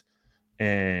hunt.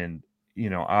 And,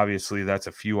 obviously that's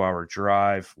a few hour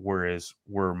drive. Whereas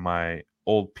where my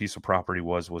old piece of property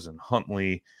was in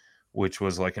Huntley, which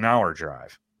was like an hour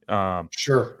drive.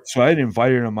 Sure. So I had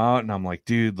invited him out and I'm like,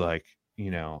 dude, like,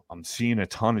 I'm seeing a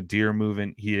ton of deer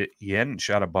moving. He hadn't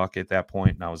shot a buck at that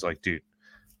point. And I was like, dude,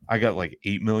 I got like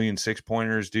 8 million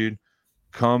 6-pointers, dude.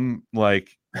 Come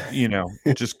like,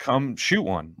 just come shoot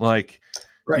one. Like,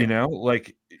 right.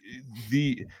 Like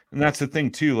and that's the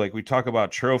thing too. Like we talk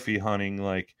about trophy hunting,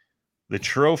 like the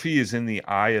trophy is in the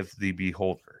eye of the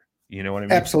beholder. You know what I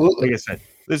mean? Absolutely. Like I said,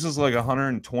 this is like a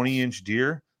 120-inch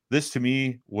deer. This to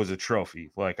me was a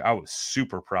trophy. Like I was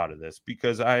super proud of this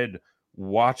because I had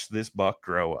watched this buck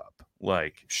grow up.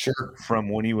 Like from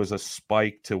when he was a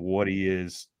spike to what he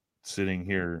is sitting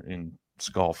here in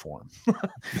skull form.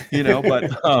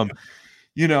 But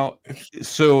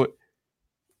so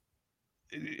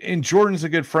and Jordan's a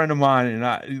good friend of mine, and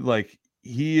I like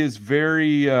he is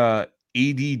very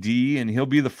ADD, and he'll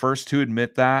be the first to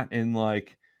admit that. And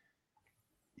like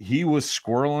he was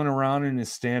squirreling around in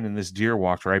his stand, and this deer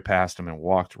walked right past him and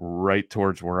walked right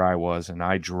towards where I was, and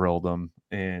I drilled him.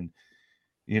 And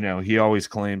he always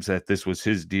claims that this was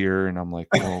his deer, and I'm like,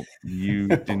 well, you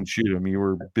didn't shoot him, you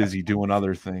were busy doing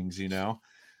other things,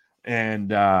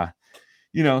 and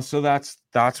so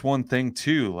that's one thing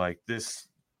too. Like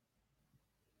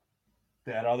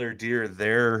that other deer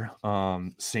there,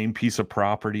 same piece of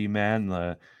property,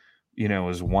 man,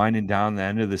 was winding down the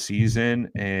end of the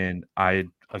season, and I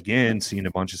again seen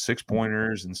a bunch of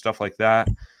 6-pointers and stuff like that,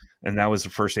 and that was the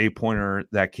first 8-pointer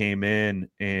that came in,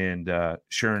 and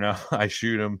sure enough, I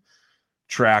shoot him,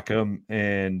 track him,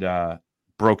 and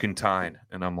broken tine,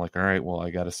 and I'm like, all right, well,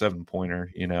 I got a 7-pointer,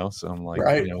 so I'm like,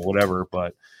 whatever,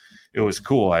 but it was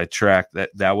cool. I tracked that.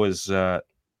 That was the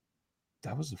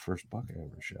first buck I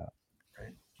ever shot.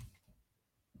 Right?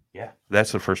 Yeah,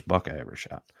 that's the first buck I ever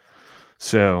shot.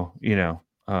 So,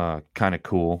 kind of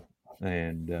cool.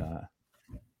 And I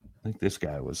think this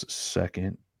guy was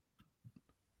second.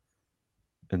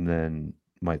 And then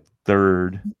my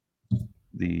third,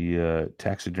 the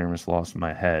taxidermist lost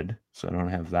my head. So I don't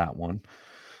have that one.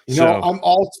 I'm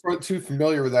all too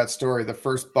familiar with that story. The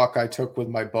first buck I took with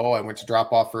my bow, I went to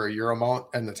drop off for a Euro mount,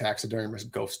 and the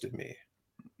taxidermist ghosted me.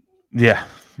 Yeah.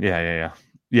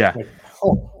 Like,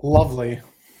 oh, lovely.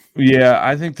 Yeah,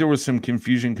 I think there was some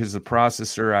confusion because the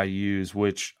processor I use,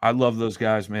 which I love those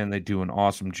guys, man. They do an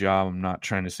awesome job. I'm not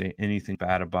trying to say anything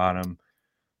bad about them.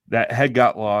 That head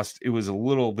got lost. It was a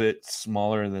little bit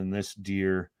smaller than this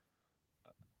deer.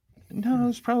 No,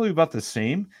 it's probably about the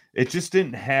same. It just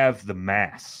didn't have the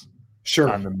mass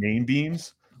on the main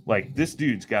beams. Like this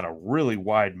dude's got a really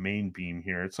wide main beam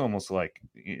here. It's almost like,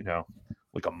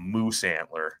 like a moose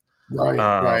antler.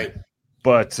 Right.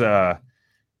 But,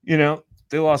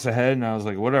 they lost a head, and I was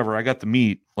like, whatever, I got the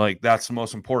meat. Like, that's the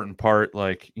most important part.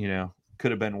 Like,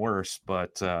 could have been worse.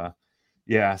 But,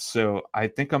 yeah, so I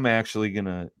think I'm actually going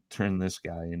to turn this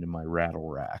guy into my rattle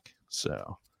rack.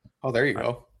 So. Oh, there you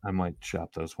go. I might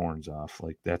chop those horns off.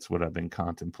 Like, that's what I've been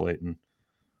contemplating.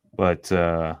 But,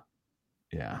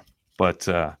 yeah.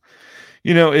 But,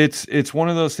 it's one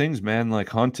of those things, man. Like,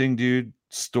 hunting, dude,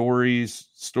 stories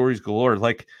galore.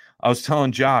 Like, I was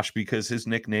telling Josh because his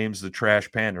nickname's the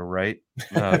Trash Panda, right?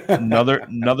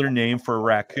 Another name for a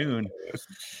raccoon.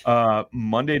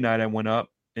 Monday night I went up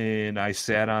and I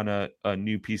sat on a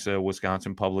new piece of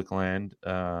Wisconsin public land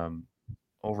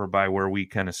over by where we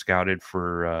kind of scouted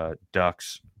for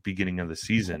ducks beginning of the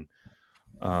season.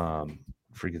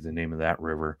 Forget the name of that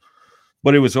river,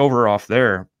 but it was over off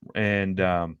there,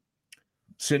 and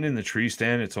sitting in the tree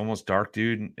stand. It's almost dark,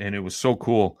 dude, and it was so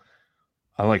cool.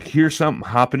 I like hear something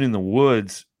hopping in the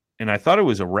woods, and I thought it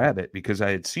was a rabbit because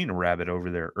I had seen a rabbit over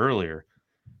there earlier,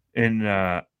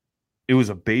 and it was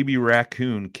a baby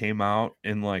raccoon came out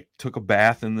and like took a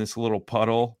bath in this little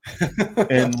puddle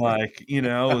and like,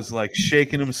 was like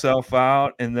shaking himself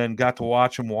out, and then got to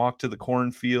watch him walk to the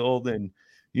cornfield and,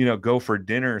 go for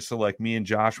dinner. So like me and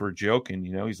Josh were joking,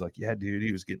 he's like, yeah, dude,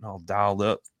 he was getting all dialed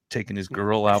up, taking his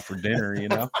girl out for dinner,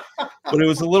 but it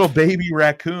was a little baby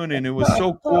raccoon, and it was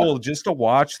so cool just to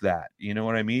watch that. You know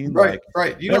what I mean? Right, like,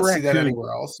 right. You don't see that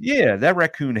anywhere else. Yeah, that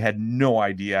raccoon had no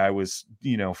idea I was,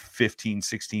 15,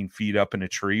 16 feet up in a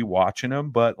tree watching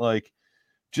him. But like,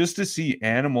 just to see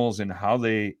animals and how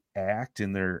they act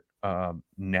in their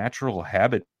natural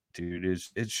habitat, dude,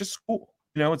 it's just cool.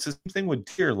 It's the same thing with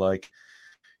deer. Like,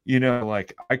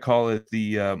 like I call it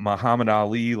the Muhammad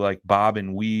Ali, like bob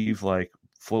and weave, like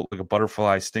float like a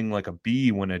butterfly, sting like a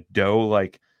bee. When a doe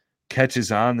like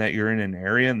catches on that you're in an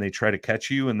area and they try to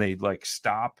catch you, and they like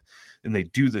stop and they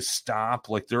do the stop,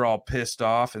 like they're all pissed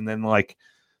off, and then like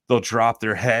they'll drop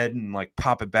their head and like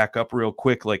pop it back up real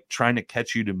quick, like trying to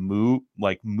catch you to move,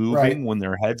 like moving when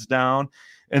their head's down.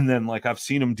 And then like I've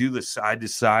seen them do the side to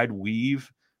side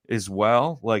weave as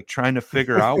well, like trying to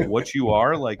figure out what you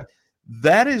are. Like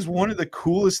that is one of the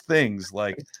coolest things.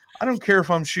 Like, I don't care if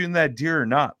I'm shooting that deer or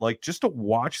not, like just to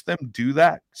watch them do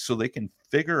that so they can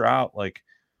figure out like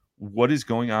what is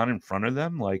going on in front of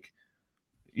them. Like,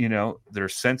 their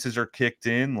senses are kicked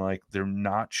in, like they're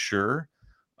not sure.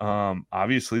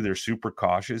 Obviously they're super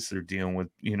cautious. They're dealing with,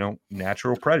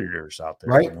 natural predators out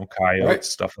there, coyotes,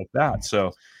 stuff like that.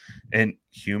 So, and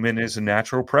human is a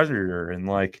natural predator, and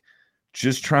like,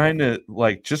 just trying to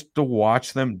like, just to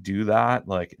watch them do that.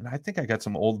 Like, and I think I got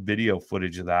some old video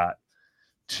footage of that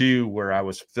too, where I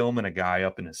was filming a guy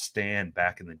up in a stand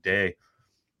back in the day.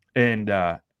 And,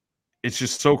 it's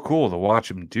just so cool to watch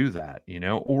him do that,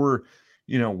 or,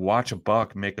 watch a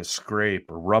buck make a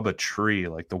scrape or rub a tree,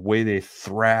 like the way they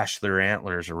thrash their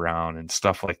antlers around and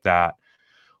stuff like that.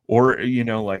 Or,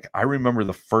 like I remember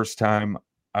the first time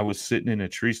I was sitting in a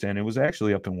tree stand, it was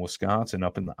actually up in Wisconsin,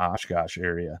 up in the Oshkosh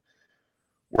area,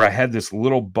 where I had this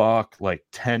little buck like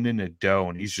tending a doe,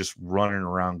 and he's just running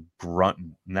around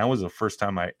grunting. And that was the first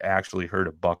time I actually heard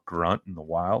a buck grunt in the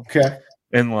wild. Okay.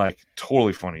 And like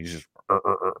totally funny. He's just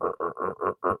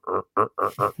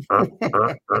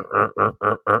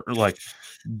like,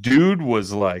 dude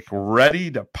was like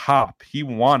ready to pop. He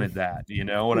wanted that, you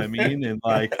know what I mean? And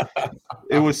like,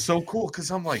 it was so cool because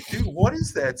I'm like, dude, what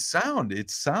is that sound? It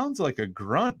sounds like a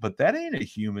grunt, but that ain't a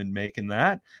human making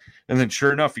that. And then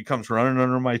sure enough, he comes running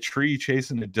under my tree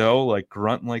chasing a doe, like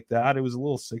grunting like that. It was a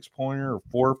little 6-pointer or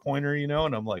 4-pointer,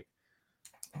 and I'm like,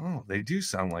 oh, they do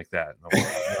sound like that.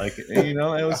 Like,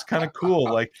 it was kind of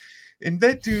cool. Like, and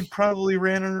that dude probably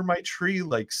ran under my tree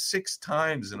like 6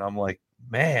 times. And I'm like,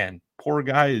 man, poor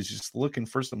guy is just looking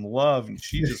for some love, and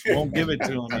she just won't give it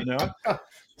to him,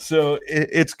 So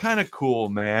it's kind of cool,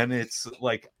 man. It's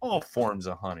like all forms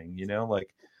of hunting,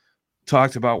 like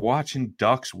talked about watching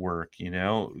ducks work,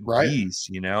 geese,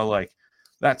 like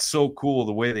that's so cool.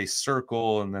 The way they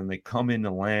circle and then they come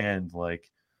into land, like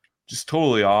just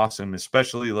totally awesome,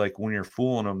 especially like when you're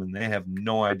fooling them and they have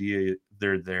no idea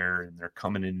they're there and they're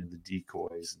coming into the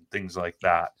decoys and things like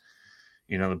that.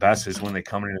 The best is when they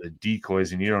come into the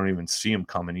decoys and you don't even see them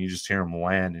coming. You just hear them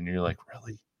land and you're like,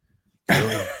 really?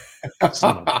 But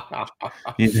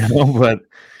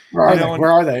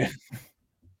where are they?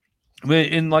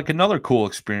 And like another cool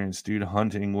experience, dude,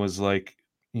 hunting was like,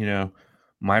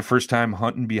 my first time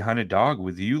hunting behind a dog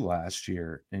with you last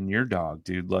year and your dog,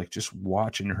 dude, like just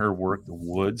watching her work the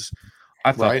woods.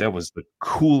 I thought that was the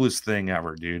coolest thing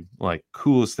ever, dude. Like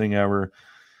coolest thing ever.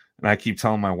 And I keep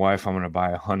telling my wife I'm going to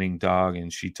buy a hunting dog,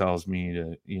 and she tells me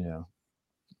to,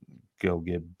 go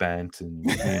get bent and,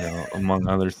 among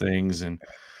other things. And,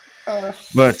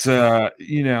 but,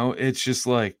 it's just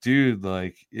like, dude,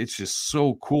 like, it's just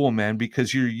so cool, man,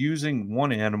 because you're using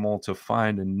one animal to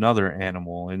find another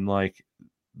animal. And like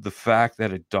the fact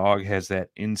that a dog has that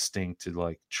instinct to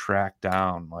like track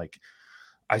down, like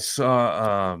I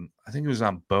saw, I think it was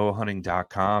on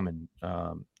bowhunting.com, and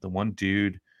the one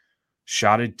dude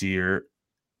shot a deer,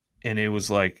 and it was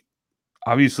like,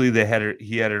 obviously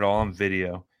he had it all on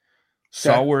video,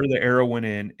 saw Okay. where the arrow went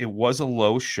in. It was a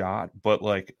low shot, but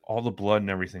like all the blood and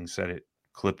everything said it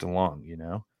clipped along, you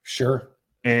know? Sure.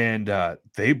 And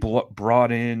they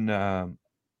brought in a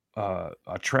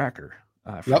tracker.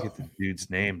 I forget Yep. the dude's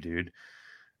name, dude.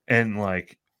 And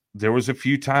like there was a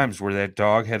few times where that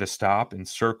dog had to stop and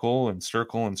circle and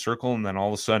circle and circle, and then all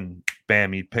of a sudden,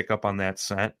 bam, he'd pick up on that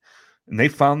scent. And they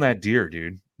found that deer,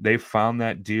 dude. They found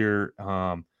that deer.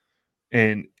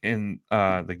 And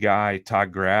the guy,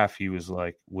 Todd Graff, he was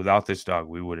like, without this dog,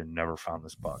 we would have never found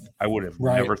this buck. I would have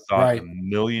Right. never thought in Right. a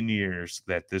million years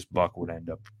that this buck would end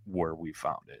up where we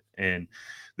found it. And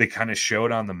they kind of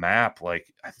showed on the map,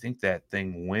 like, I think that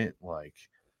thing went like,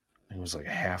 it was like a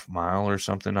half mile or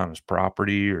something on his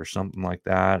property or something like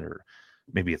that, or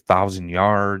maybe 1,000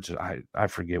 yards. I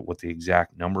forget what the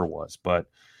exact number was, but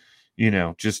you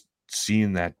know, just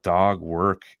seeing that dog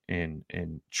work and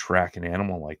track an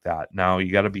animal like that. Now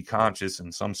you got to be conscious. In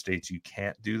some states you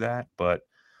can't do that, but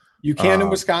You can in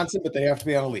Wisconsin, but they have to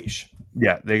be on a leash.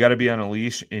 yeah, they got to be on a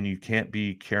leash, and you can't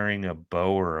be carrying a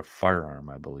bow or a firearm,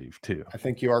 I believe, too. I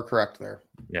think you are correct there.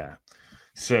 Yeah.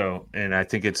 So, and I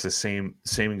think it's the same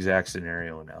exact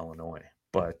scenario in Illinois,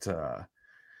 but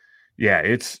yeah,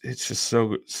 it's just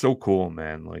so cool,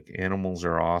 man. Like animals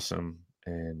are awesome,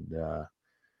 and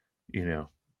you know,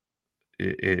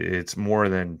 it's more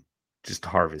than just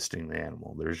harvesting the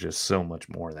animal. There's just so much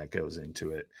more that goes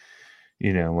into it.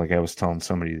 You know, like I was telling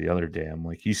somebody the other day, I'm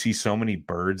like, you see so many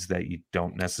birds that you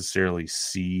don't necessarily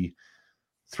see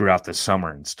throughout the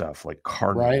summer and stuff, like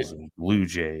cardinals and blue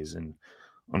jays. And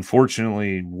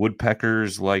unfortunately,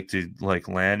 woodpeckers like to like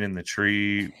land in the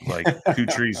tree, like 2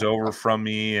 trees over from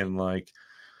me, and like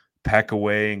peck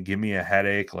away and give me a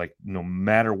headache. Like no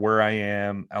matter where I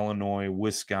am, Illinois,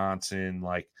 Wisconsin,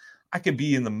 like I could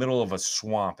be in the middle of a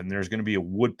swamp and there's going to be a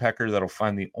woodpecker that'll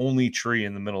find the only tree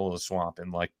in the middle of the swamp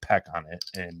and like peck on it.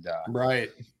 And Right.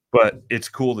 but it's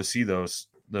cool to see those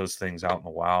things out in the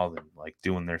wild and like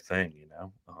doing their thing, you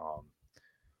know.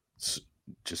 It's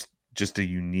just a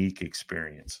unique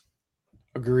experience.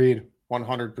 Agreed.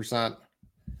 100%.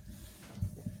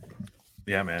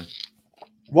 Yeah, man.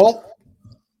 Well,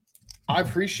 I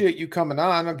appreciate you coming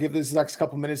on. I'll give this next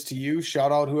couple minutes to you.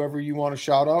 Shout out whoever you want to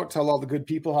shout out. Tell all the good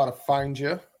people how to find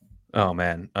you. Oh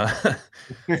man.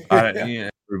 Yeah,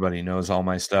 everybody knows all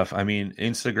my stuff. I mean,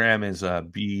 Instagram is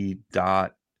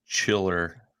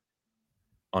b.chiller_,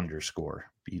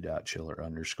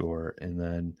 b.chiller_, and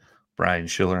then Brian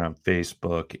Schiller on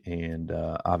Facebook, and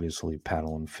obviously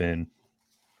Paddle and Fin.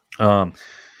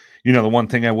 You know, the one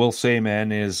thing I will say,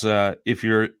 man, is if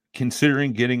you're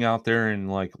considering getting out there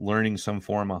and like learning some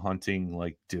form of hunting,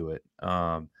 like do it.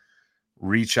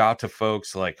 Reach out to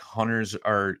folks. Like hunters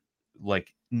are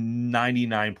like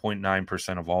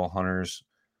 99.9% of all hunters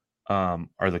are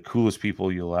the coolest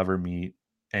people you'll ever meet,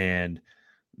 and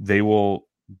they will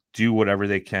do whatever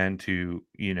they can to,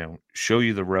 you know, show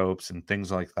you the ropes and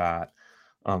things like that.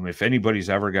 If anybody's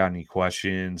ever got any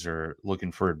questions or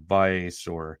looking for advice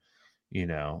or, you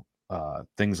know,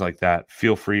 things like that,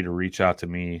 feel free to reach out to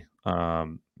me.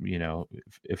 You know,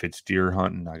 if it's deer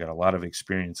hunting, I got a lot of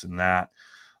experience in that.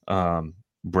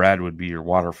 Brad would be your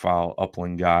waterfowl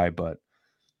upland guy, but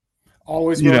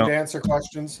always willing to answer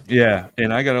questions. Yeah,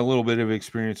 and I got a little bit of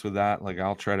experience with that. Like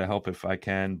I'll try to help if I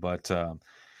can, but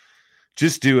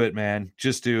just do it, man.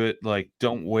 Just do it. Like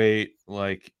don't wait.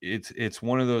 Like it's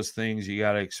one of those things you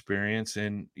got to experience,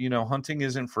 and you know, hunting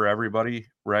isn't for everybody,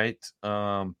 right?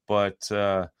 But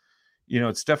you know,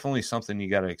 it's definitely something you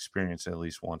got to experience at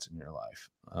least once in your life.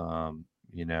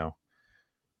 You know,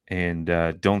 and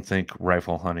don't think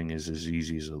rifle hunting is as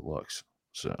easy as it looks.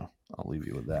 So I'll leave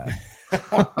you with that.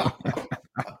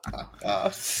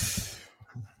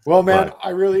 Well, man, I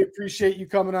really appreciate you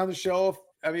coming on the show.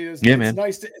 I mean, it's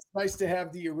nice to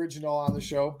have the original on the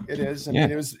show. It is. I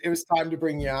mean, it was time to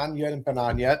bring you on. You hadn't been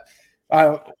on yet.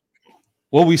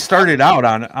 Well, we started out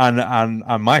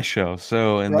on my show,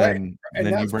 so and then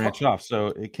you branched off, so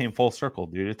it came full circle,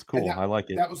 dude. It's cool. I like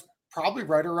it. That was probably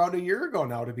right around a year ago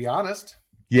now, to be honest.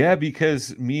 Yeah,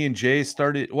 because me and Jay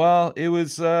started. Well, it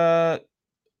was.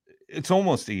 It's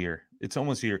almost a year. It's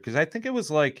almost a year because I think it was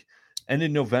like end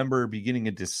of November, beginning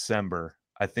of December.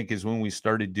 I think is when we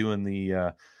started doing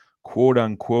the quote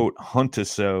unquote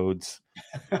hunt-episodes,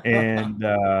 and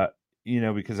you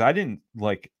know, because I didn't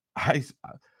like I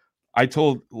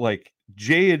told like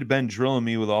Jay had been drilling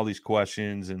me with all these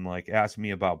questions and like asking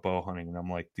me about bow hunting, and I'm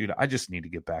like, dude, I just need to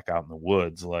get back out in the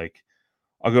woods. Like,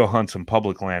 I'll go hunt some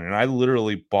public land, and I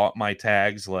literally bought my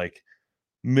tags like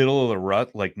middle of the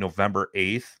rut, like November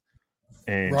 8th.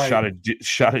 And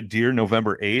shot a deer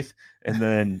November 8th, and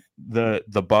then the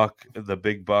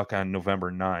big buck on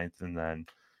November 9th, and then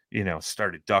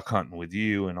started duck hunting with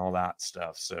you and all that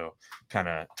stuff. So kind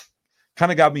of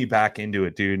got me back into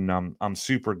it, dude. And I'm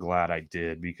super glad I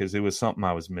did, because it was something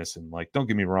I was missing. Like, don't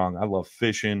get me wrong, I love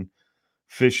fishing.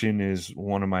 Fishing is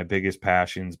one of my biggest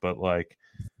passions, but like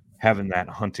having that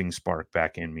hunting spark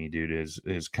back in me, dude,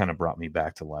 is kind of brought me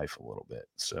back to life a little bit.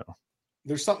 So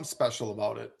there's something special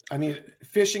about it. I mean,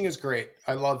 fishing is great.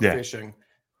 I love fishing.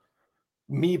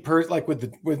 Me like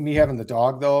with me having the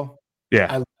dog though. Yeah.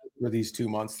 I live for these 2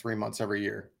 months, 3 months every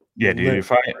year. Yeah, dude.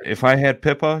 If I had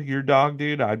Pippa, your dog,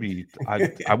 dude, I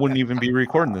wouldn't even be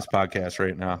recording this podcast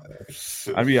right now.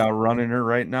 I'd be out running her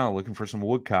right now, looking for some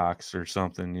woodcocks or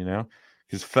something,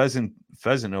 because pheasant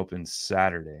opens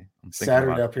Saturday.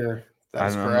 Saturday up here.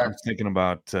 That's correct. I'm thinking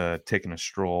about taking a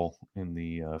stroll in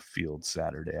the field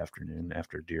Saturday afternoon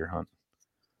after a deer hunt.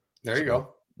 There you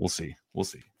go. We'll see.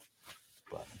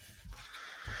 But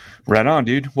right on,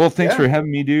 dude. Well, thanks for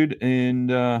having me, dude, and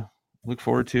look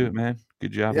forward to it, man.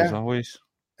 Good job as always.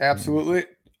 Absolutely.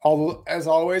 As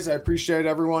always, I appreciate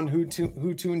everyone who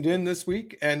tuned in this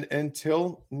week, and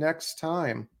until next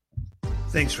time.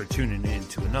 Thanks for tuning in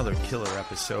to another killer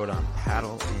episode on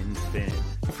Paddle and Fin.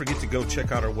 Don't forget to go check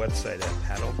out our website at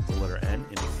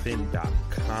paddle_and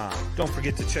fin.com. Don't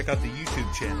forget to check out the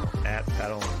YouTube channel at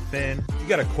Paddle and Fin. If you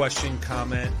got a question,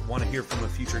 comment, want to hear from a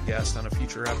future guest on a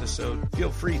future episode,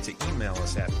 feel free to email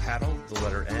us at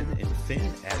paddle_and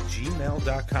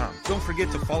fin@gmail.com. Don't forget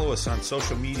to follow us on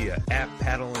social media at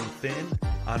Paddle and Fin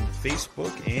on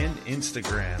Facebook and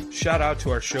Instagram. Shout out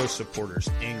to our show supporters,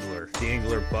 Angler. The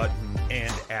Angler button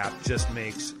and app just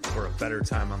makes for a better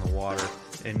time on the water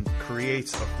and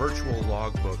creates a virtual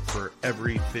logbook for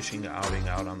every fishing outing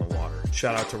out on the water.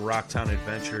 Shout out to Rocktown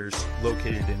Adventures,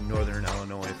 located in northern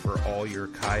Illinois, for all your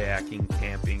kayaking,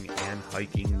 camping, and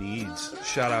hiking needs.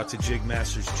 Shout out to Jig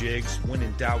Masters Jigs. When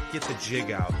in doubt, get the jig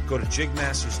out. Go to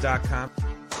jigmasters.com